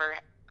they've ever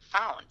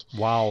found.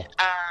 Wow.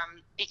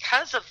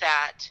 Because of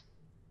that,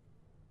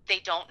 they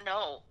don't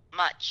know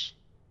much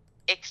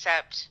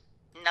except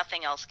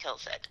nothing else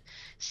kills it.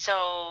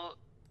 So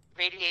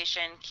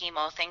radiation,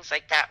 chemo, things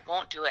like that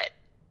won't do it.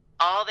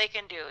 All they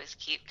can do is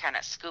keep kind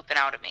of scooping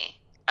out of me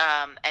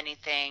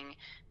anything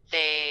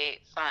they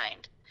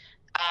find.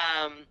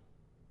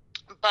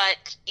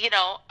 But,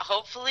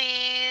 hopefully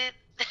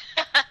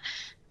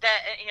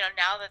that,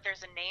 now that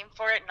there's a name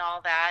for it and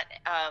all that,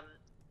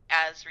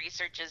 as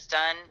research is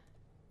done,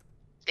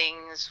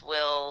 things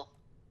will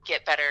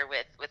get better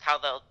with how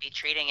they'll be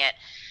treating it.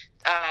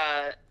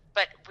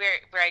 But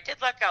where I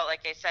did luck out,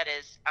 like I said,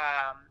 is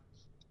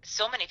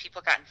so many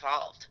people got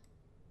involved.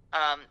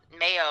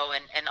 Mayo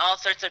and all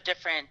sorts of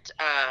different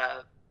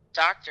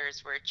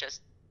doctors were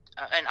just,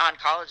 and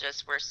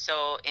oncologists were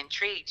so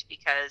intrigued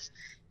because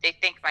they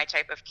think my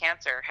type of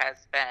cancer has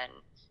been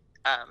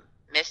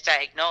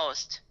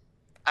misdiagnosed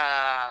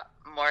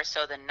more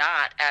so than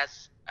not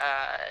as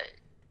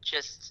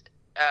just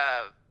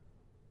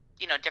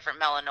different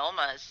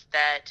melanomas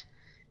that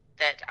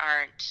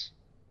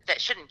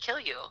shouldn't kill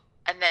you,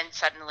 and then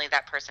suddenly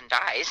that person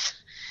dies,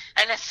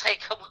 and it's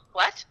like,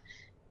 what?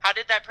 How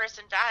did that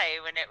person die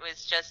when it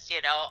was just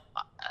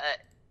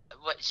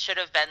what should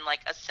have been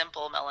like a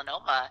simple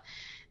melanoma?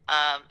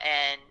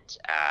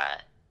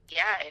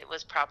 It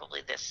was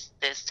probably this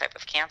type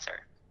of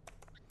cancer.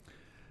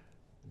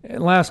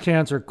 And last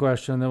cancer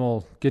question, then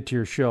we'll get to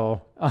your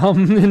show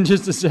in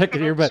just a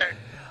second here. But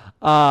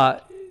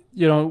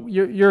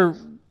you're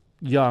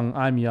young.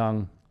 I'm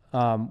young.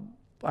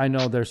 I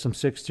know there's some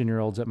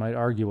 16-year-olds that might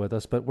argue with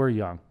us, but we're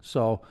young.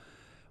 So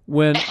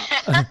when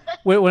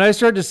I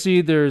start to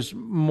see there's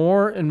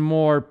more and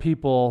more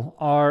people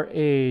our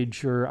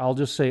age, or I'll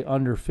just say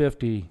under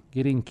 50,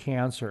 getting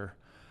cancer,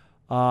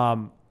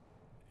 am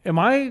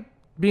I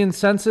being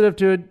sensitive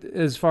to it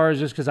as far as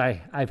just because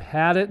I've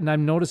had it and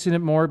I'm noticing it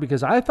more?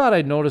 Because I thought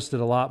I'd noticed it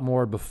a lot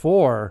more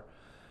before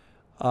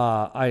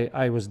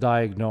I was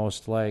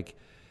diagnosed. Like,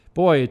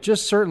 boy, it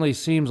just certainly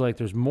seems like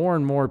there's more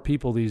and more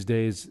people these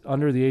days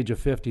under the age of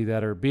 50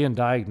 that are being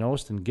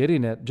diagnosed and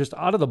getting it just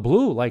out of the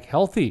blue, like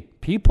healthy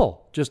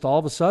people, just all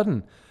of a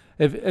sudden.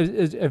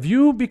 Have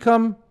you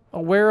become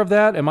aware of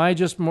that? Am I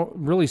just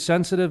really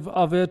sensitive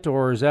of it,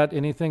 or is that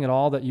anything at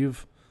all that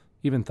you've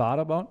even thought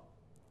about?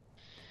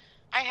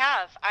 I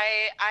have.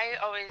 I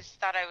always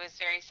thought I was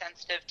very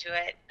sensitive to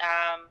it.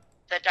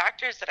 The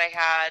doctors that I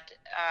had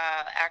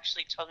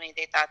actually told me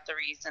they thought the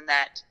reason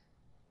that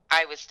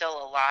I was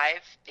still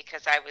alive,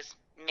 because I was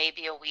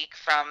maybe a week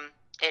from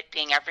it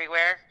being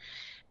everywhere,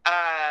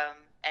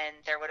 and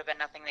there would have been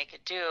nothing they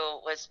could do,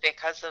 was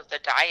because of the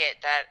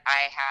diet that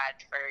I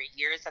had for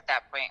years at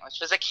that point, which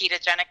was a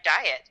ketogenic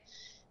diet.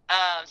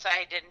 So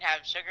I didn't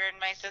have sugar in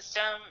my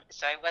system,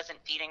 so I wasn't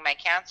feeding my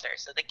cancer.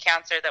 So the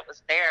cancer that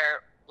was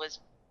there was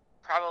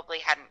probably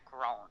hadn't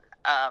grown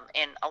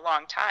in a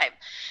long time.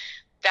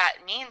 That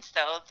means,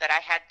 though, that I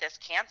had this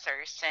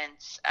cancer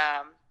since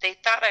they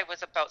thought I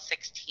was about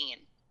 16.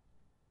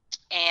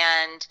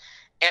 And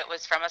it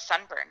was from a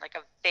sunburn, like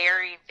a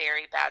very,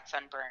 very bad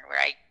sunburn where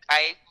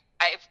I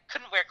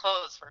couldn't wear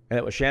clothes. And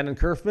it was Shannon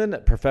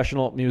Kerfman,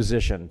 professional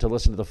musician. To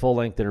listen to the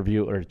full-length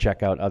interview or to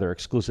check out other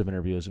exclusive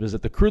interviews,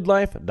 visit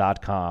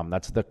thecrudelife.com.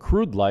 That's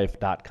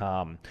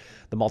thecrudelife.com.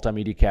 The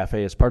Multimedia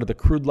Cafe is part of the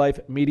Crude Life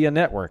Media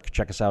Network.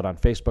 Check us out on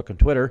Facebook and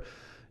Twitter.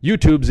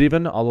 YouTube's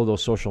even. All of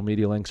those social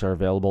media links are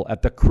available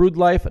at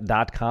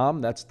thecrudelife.com.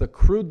 That's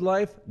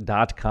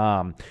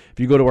thecrudelife.com. If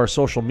you go to our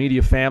social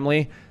media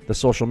family, the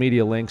social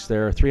media links,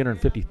 there are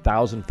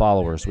 350,000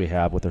 followers we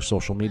have with our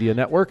social media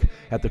network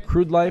at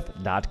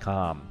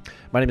thecrudelife.com.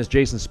 My name is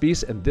Jason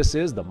Spees, and this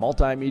is the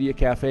Multimedia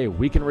Cafe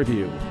Week in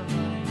Review.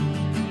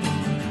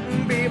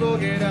 People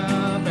get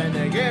up and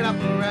they get up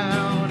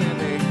around and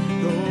they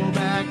go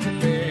back to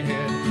bed.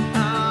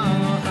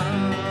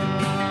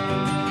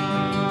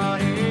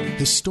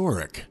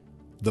 Historic,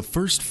 the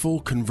first full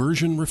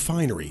conversion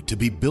refinery to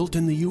be built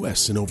in the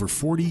U.S. in over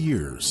 40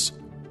 years.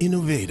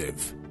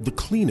 Innovative, the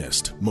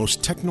cleanest,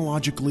 most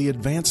technologically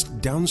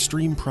advanced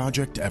downstream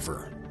project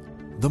ever.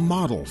 The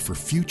model for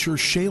future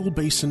shale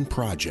basin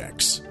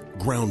projects.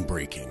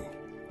 Groundbreaking,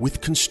 with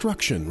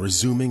construction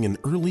resuming in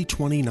early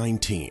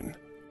 2019.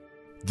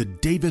 The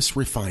Davis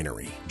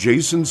Refinery.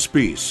 Jason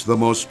Spees, the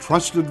most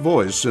trusted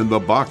voice in the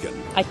Bakken.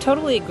 I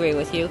totally agree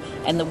with you,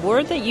 and the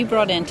word that you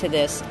brought into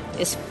this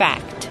is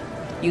fact.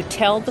 You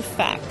tell the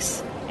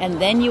facts, and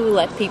then you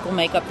let people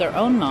make up their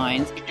own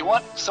minds. You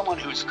want someone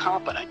who's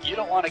competent. You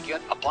don't want to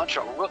get a bunch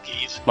of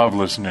rookies. Love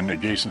listening to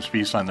Jason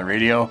Spees on the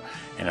radio,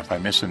 and if I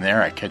miss him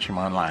there, I catch him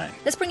online.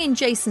 Let's bring in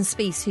Jason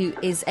Spees, who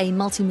is a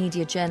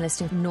multimedia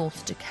journalist in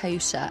North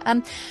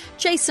Dakota.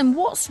 Jason,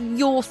 what's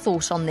your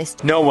thought on this?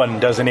 No one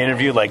does an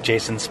interview like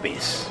Jason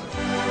Spees.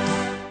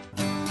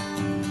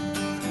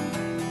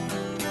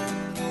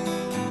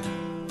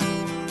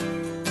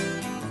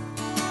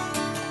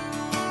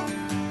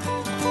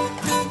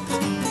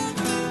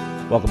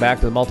 Welcome back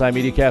to the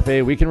Multimedia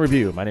Cafe Week in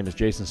Review. My name is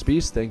Jason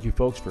Spees. Thank you,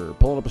 folks, for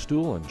pulling up a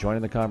stool and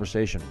joining the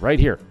conversation right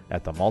here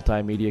at the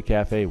Multimedia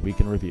Cafe Week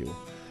in Review.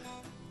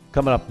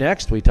 Coming up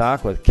next, we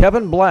talk with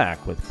Kevin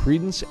Black with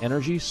Credence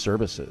Energy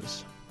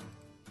Services.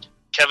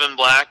 Kevin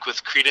Black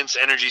with Credence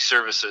Energy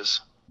Services.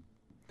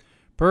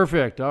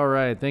 Perfect. All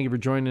right. Thank you for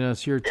joining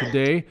us here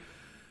today.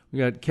 We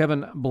got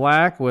Kevin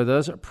Black with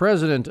us,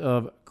 president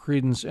of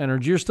Credence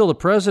Energy. You're still the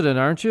president,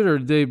 aren't you, or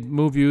did they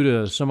move you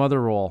to some other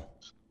role?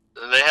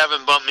 They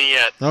haven't bumped me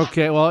yet.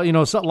 Okay. Well, a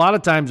lot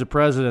of times the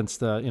president's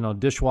the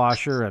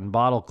dishwasher and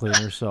bottle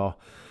cleaner. So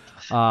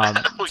we kind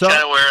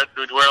of wear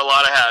a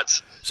lot of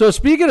hats. So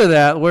speaking of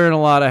that, wearing a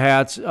lot of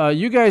hats,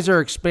 you guys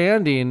are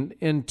expanding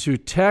into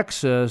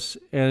Texas,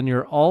 and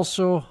you're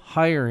also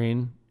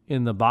hiring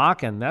in the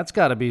Bakken. That's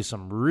got to be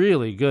some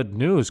really good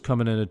news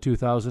coming into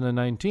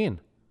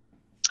 2019.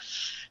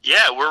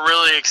 Yeah, we're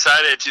really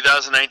excited.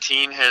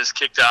 2019 has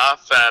kicked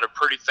off at a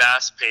pretty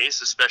fast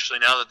pace, especially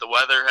now that the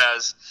weather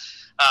has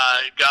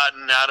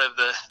gotten out of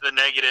the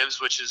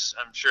negatives, which is,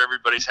 I'm sure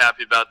everybody's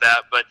happy about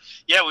that. But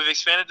yeah, we've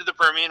expanded to the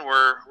Permian.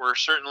 We're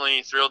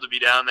certainly thrilled to be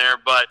down there.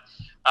 But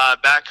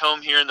back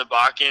home here in the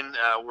Bakken,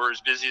 we're as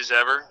busy as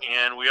ever,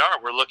 and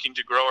we're looking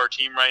to grow our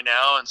team right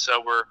now, and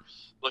so we're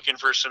looking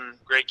for some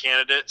great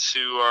candidates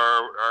who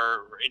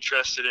are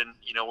interested in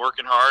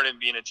working hard and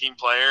being a team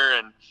player,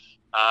 and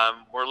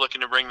we're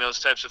looking to bring those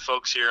types of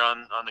folks here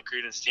on the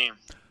Credence team.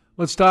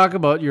 Let's talk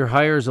about your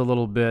hires a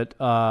little bit.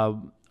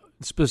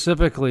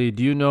 Specifically,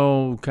 do you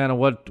know kind of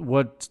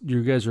what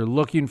you guys are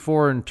looking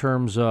for in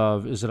terms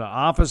of, is it an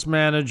office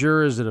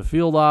manager? Is it a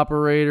field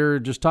operator?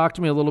 Just talk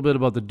to me a little bit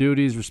about the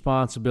duties,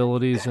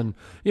 responsibilities, and,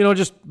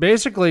 just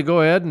basically go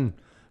ahead and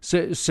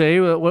say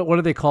what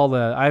do they call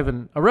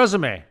that? A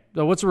resume.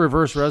 What's a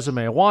reverse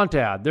resume? A want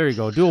ad. There you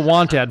go. Do a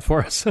want ad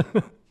for us.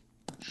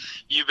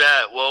 You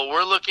bet. Well,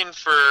 we're looking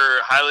for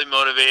highly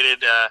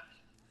motivated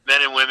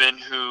men and women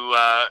who,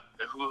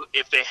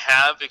 if they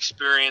have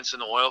experience in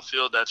the oil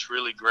field, that's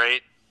really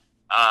great,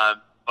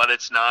 but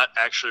it's not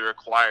actually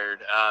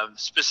required.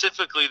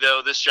 Specifically,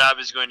 though, this job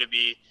is going to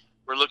be,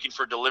 we're looking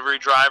for delivery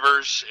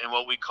drivers and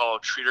what we call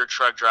treater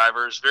truck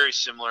drivers, very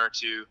similar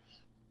to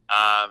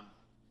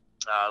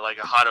like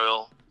a hot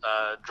oil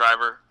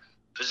driver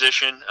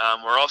position.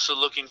 We're also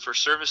looking for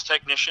service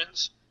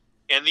technicians,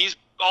 and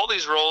all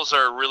these roles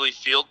are really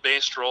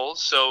field-based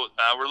roles, so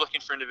we're looking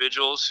for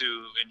individuals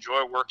who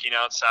enjoy working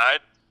outside,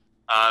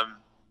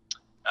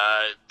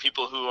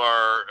 people who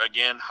are,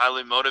 again,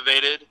 highly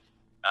motivated.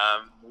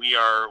 We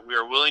are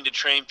willing to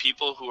train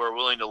people who are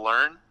willing to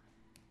learn,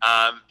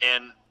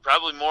 and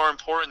probably more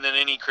important than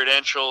any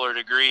credential or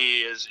degree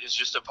is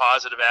just a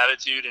positive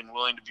attitude and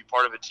willing to be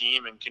part of a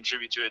team and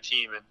contribute to a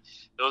team, and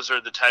those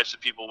are the types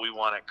of people we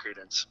want at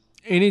Credence.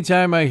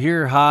 Anytime I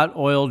hear hot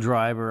oil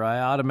driver, I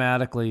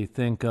automatically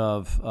think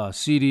of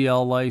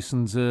CDL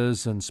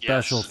licenses and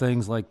special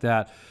things like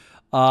that.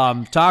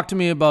 Talk to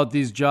me about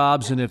these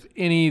jobs and if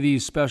any of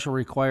these special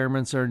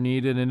requirements are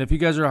needed. And if you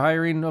guys are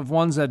hiring of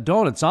ones that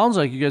don't, it sounds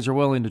like you guys are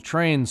willing to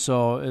train,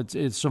 so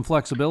it's some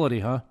flexibility,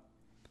 huh?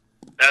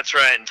 That's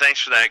right, and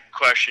thanks for that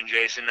question,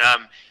 Jason.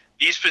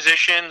 These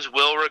positions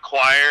will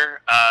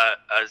require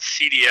a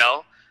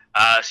CDL.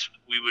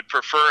 We would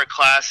prefer a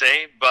Class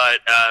A, but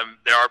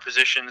there are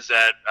positions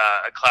that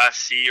a Class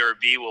C or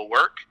B will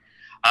work.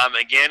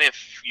 Again,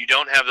 if you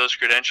don't have those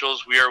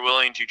credentials, we are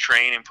willing to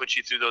train and put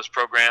you through those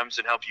programs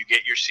and help you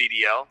get your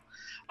CDL.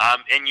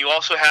 And you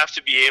also have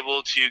to be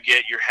able to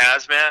get your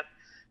hazmat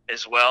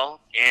as well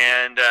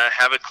and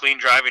have a clean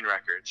driving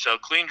record. So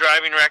clean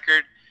driving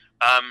record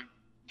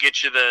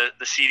gets you the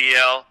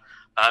CDL,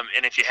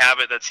 and if you have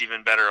it, that's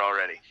even better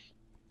already.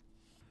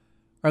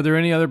 Are there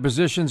any other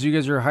positions you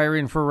guys are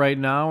hiring for right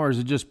now, or is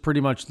it just pretty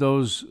much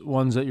those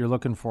ones that you're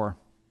looking for?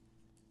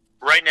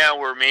 Right now,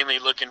 we're mainly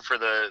looking for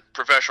the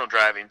professional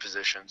driving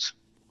positions.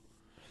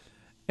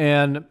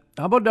 And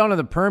how about down in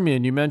the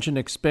Permian? You mentioned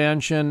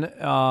expansion.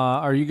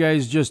 Are you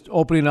guys just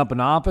opening up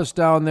an office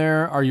down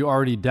there? Are you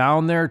already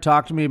down there?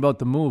 Talk to me about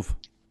the move.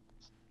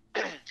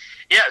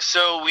 Yeah,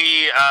 so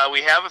we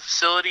have a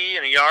facility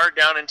and a yard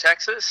down in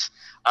Texas.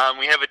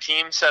 We have a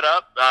team set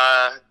up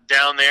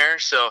down there,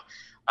 so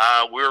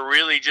we're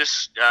really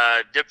just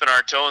dipping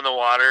our toe in the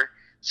water,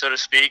 so to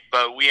speak,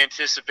 but we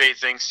anticipate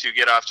things to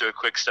get off to a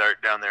quick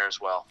start down there as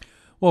well.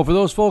 Well, for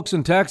those folks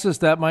in Texas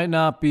that might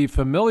not be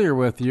familiar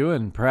with you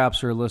and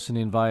perhaps are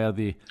listening via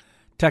the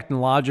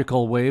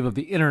technological wave of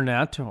the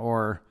internet,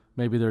 or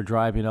maybe they're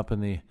driving up in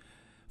the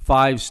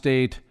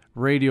 5-state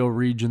radio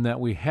region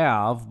that we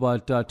have,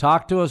 but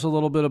talk to us a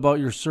little bit about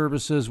your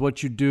services,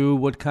 what you do,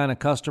 what kind of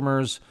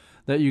customers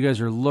that you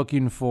guys are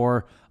looking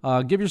for.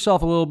 Give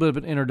yourself a little bit of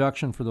an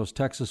introduction for those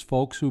Texas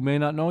folks who may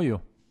not know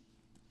you.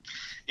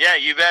 Yeah,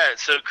 you bet.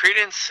 So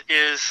Credence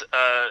is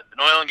an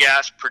oil and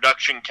gas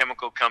production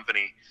chemical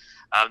company.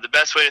 The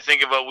best way to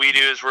think of what we do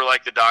is we're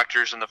like the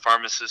doctors and the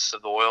pharmacists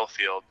of the oil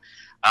field.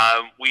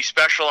 We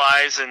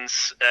specialize in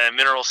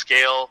mineral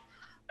scale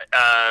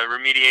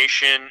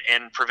remediation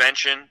and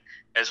prevention,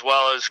 as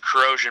well as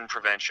corrosion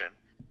prevention.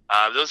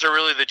 Those are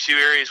really the two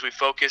areas we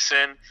focus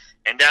in.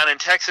 And down in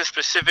Texas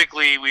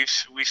specifically, we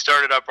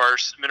started up our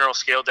mineral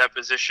scale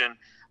deposition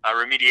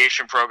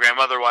remediation program,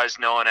 otherwise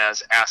known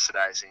as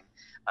acidizing.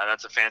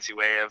 That's a fancy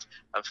way of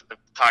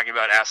talking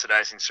about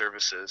acidizing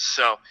services.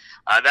 So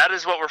that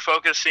is what we're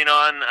focusing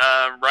on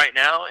right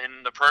now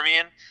in the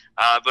Permian.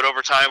 But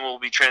over time, we'll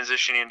be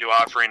transitioning into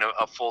offering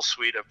a full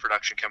suite of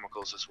production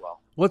chemicals as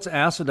well. What's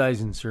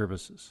acidizing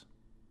services?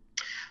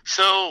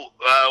 So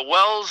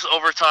wells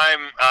over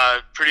time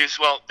produce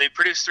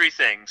three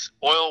things: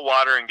 oil,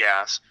 water, and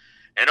gas.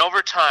 And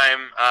over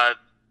time,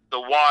 the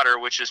water,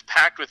 which is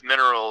packed with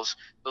minerals,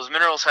 those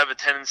minerals have a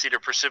tendency to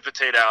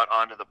precipitate out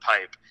onto the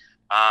pipe.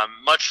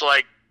 Much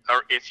like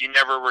if you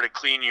never were to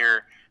clean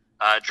your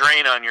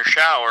drain on your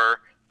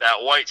shower,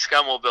 that white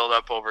scum will build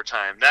up over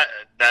time.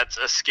 That's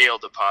a scale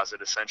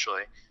deposit,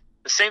 essentially.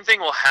 The same thing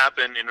will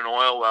happen in an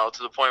oil well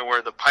to the point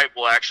where the pipe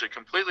will actually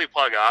completely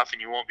plug off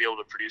and you won't be able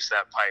to produce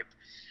that pipe.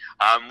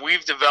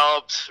 We've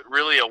developed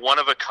really a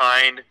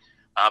one-of-a-kind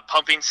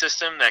pumping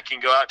system that can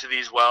go out to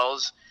these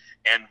wells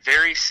and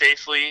very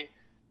safely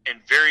and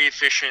very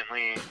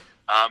efficiently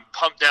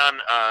pump down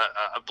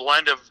a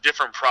blend of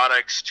different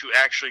products to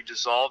actually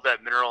dissolve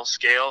that mineral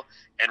scale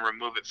and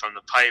remove it from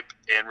the pipe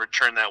and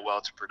return that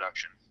well to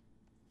production.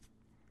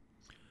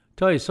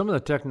 Tell you, some of the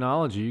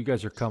technology you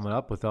guys are coming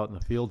up with out in the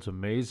field's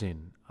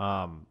amazing.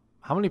 How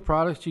many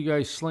products are you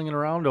guys slinging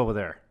around over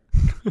there?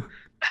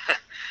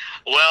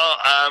 Well,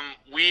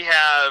 we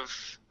have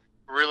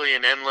really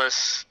an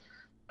endless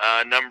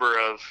number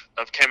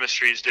of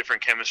chemistries,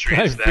 different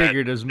chemistries that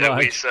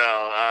we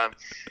sell.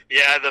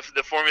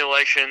 The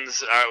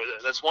formulations,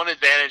 that's one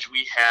advantage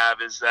we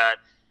have, is that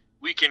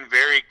we can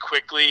very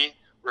quickly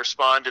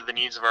respond to the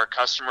needs of our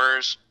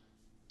customers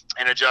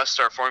and adjust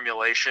our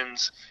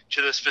formulations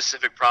to the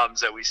specific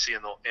problems that we see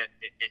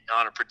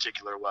on a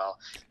particular well.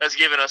 That's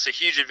given us a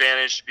huge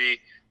advantage to be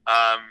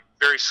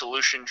very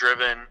solution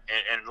driven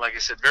and like I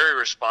said, very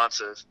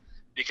responsive,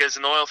 because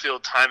in the oil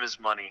field, time is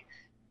money.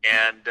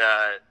 And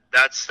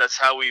that's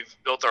how we've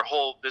built our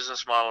whole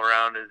business model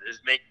around, is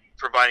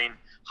providing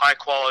high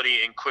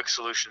quality and quick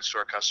solutions to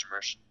our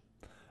customers.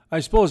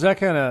 I suppose that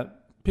kind of,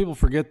 people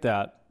forget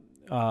that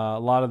a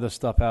lot of this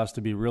stuff has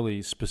to be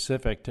really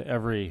specific to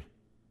every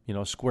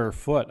square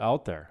foot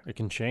out there. It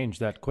can change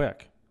that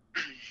quick.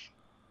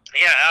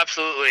 Yeah,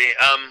 absolutely.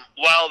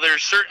 While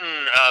there's certain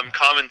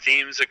common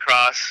themes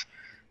across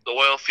the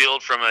oil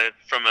field from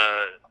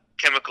a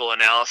chemical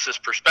analysis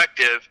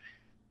perspective,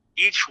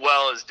 each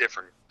well is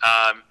different,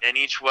 and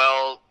each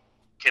well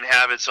can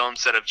have its own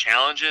set of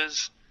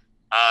challenges,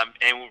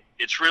 and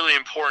it's really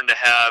important to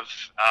have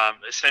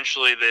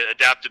essentially the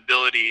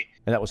adaptability.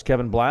 And that was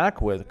Kevin Black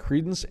with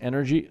Credence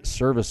Energy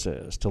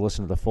Services. To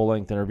listen to the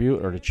full-length interview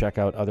or to check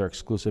out other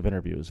exclusive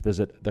interviews,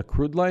 visit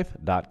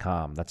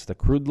thecrudelife.com. That's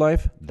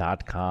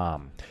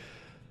thecrudelife.com.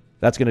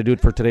 That's going to do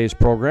it for today's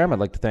program. I'd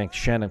like to thank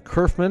Shannon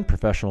Kerfman,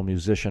 professional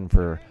musician,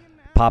 for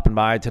popping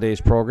by today's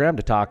program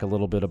to talk a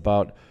little bit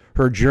about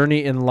her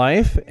journey in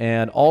life,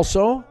 and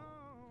also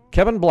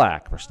Kevin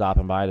Black for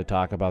stopping by to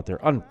talk about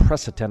their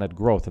unprecedented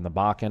growth in the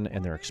Bakken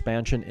and their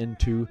expansion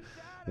into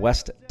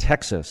West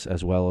Texas,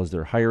 as well as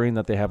their hiring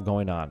that they have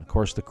going on. Of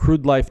course,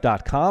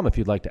 thecrudelife.com if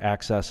you'd like to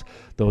access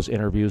those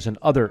interviews and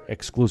other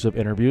exclusive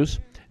interviews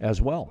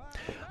as well.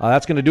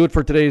 That's going to do it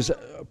for today's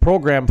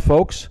program,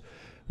 folks.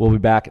 We'll be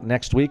back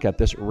next week at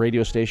this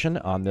radio station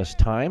on this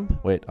time.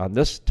 On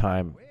this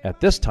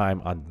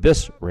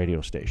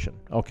radio station.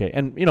 Okay,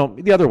 and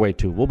the other way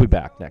too. We'll be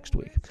back next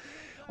week.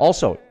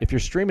 Also, if you're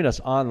streaming us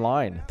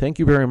online, thank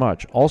you very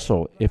much.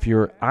 Also, if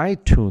you're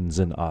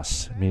iTunesing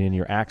us, meaning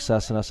you're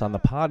accessing us on the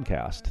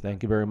podcast,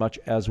 thank you very much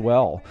as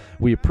well.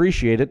 We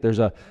appreciate it. There's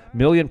a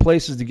million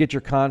places to get your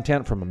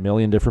content from a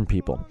million different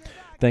people.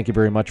 Thank you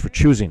very much for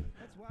choosing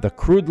The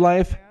Crude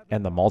Life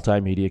and the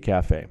Multimedia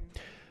Cafe.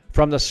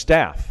 From the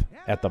staff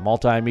at the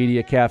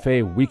Multimedia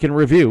Cafe Week in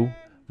Review,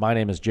 my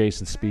name is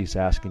Jason Spees,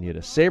 asking you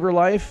to savor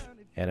life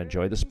and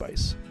enjoy the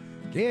spice.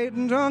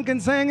 Getting drunk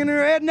and singing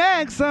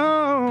redneck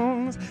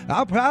songs.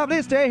 I'll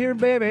probably stay here,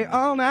 baby,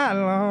 all night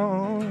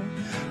long.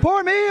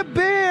 Pour me a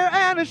beer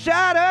and a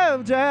shot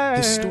of Jack.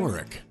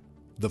 Historic.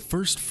 The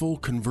first full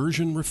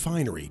conversion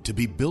refinery to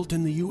be built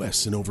in the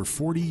U.S. in over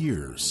 40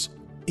 years.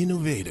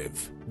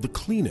 Innovative. The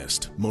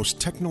cleanest,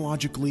 most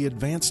technologically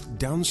advanced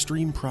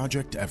downstream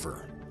project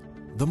ever.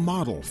 The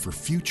model for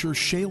future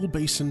shale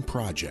basin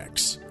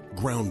projects.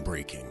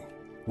 Groundbreaking.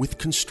 With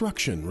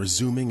construction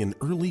resuming in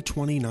early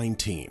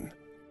 2019.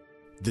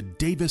 The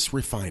Davis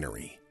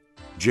Refinery.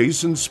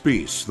 Jason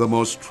Spees, the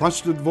most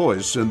trusted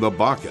voice in the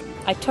Bakken.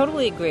 I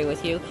totally agree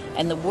with you,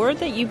 and the word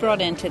that you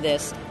brought into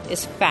this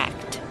is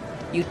fact.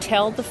 You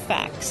tell the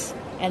facts,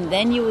 and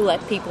then you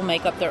let people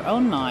make up their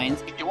own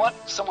minds. You want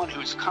someone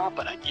who's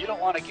competent. You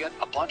don't want to get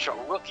a bunch of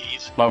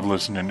rookies. Love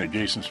listening to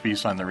Jason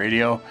Spees on the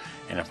radio,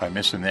 and if I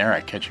miss him there, I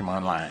catch him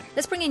online.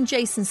 Let's bring in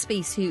Jason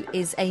Spees, who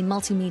is a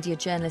multimedia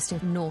journalist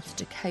in North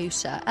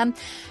Dakota.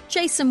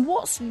 Jason,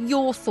 what's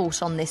your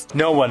thought on this?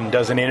 No one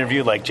does an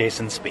interview like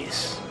Jason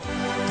Spees.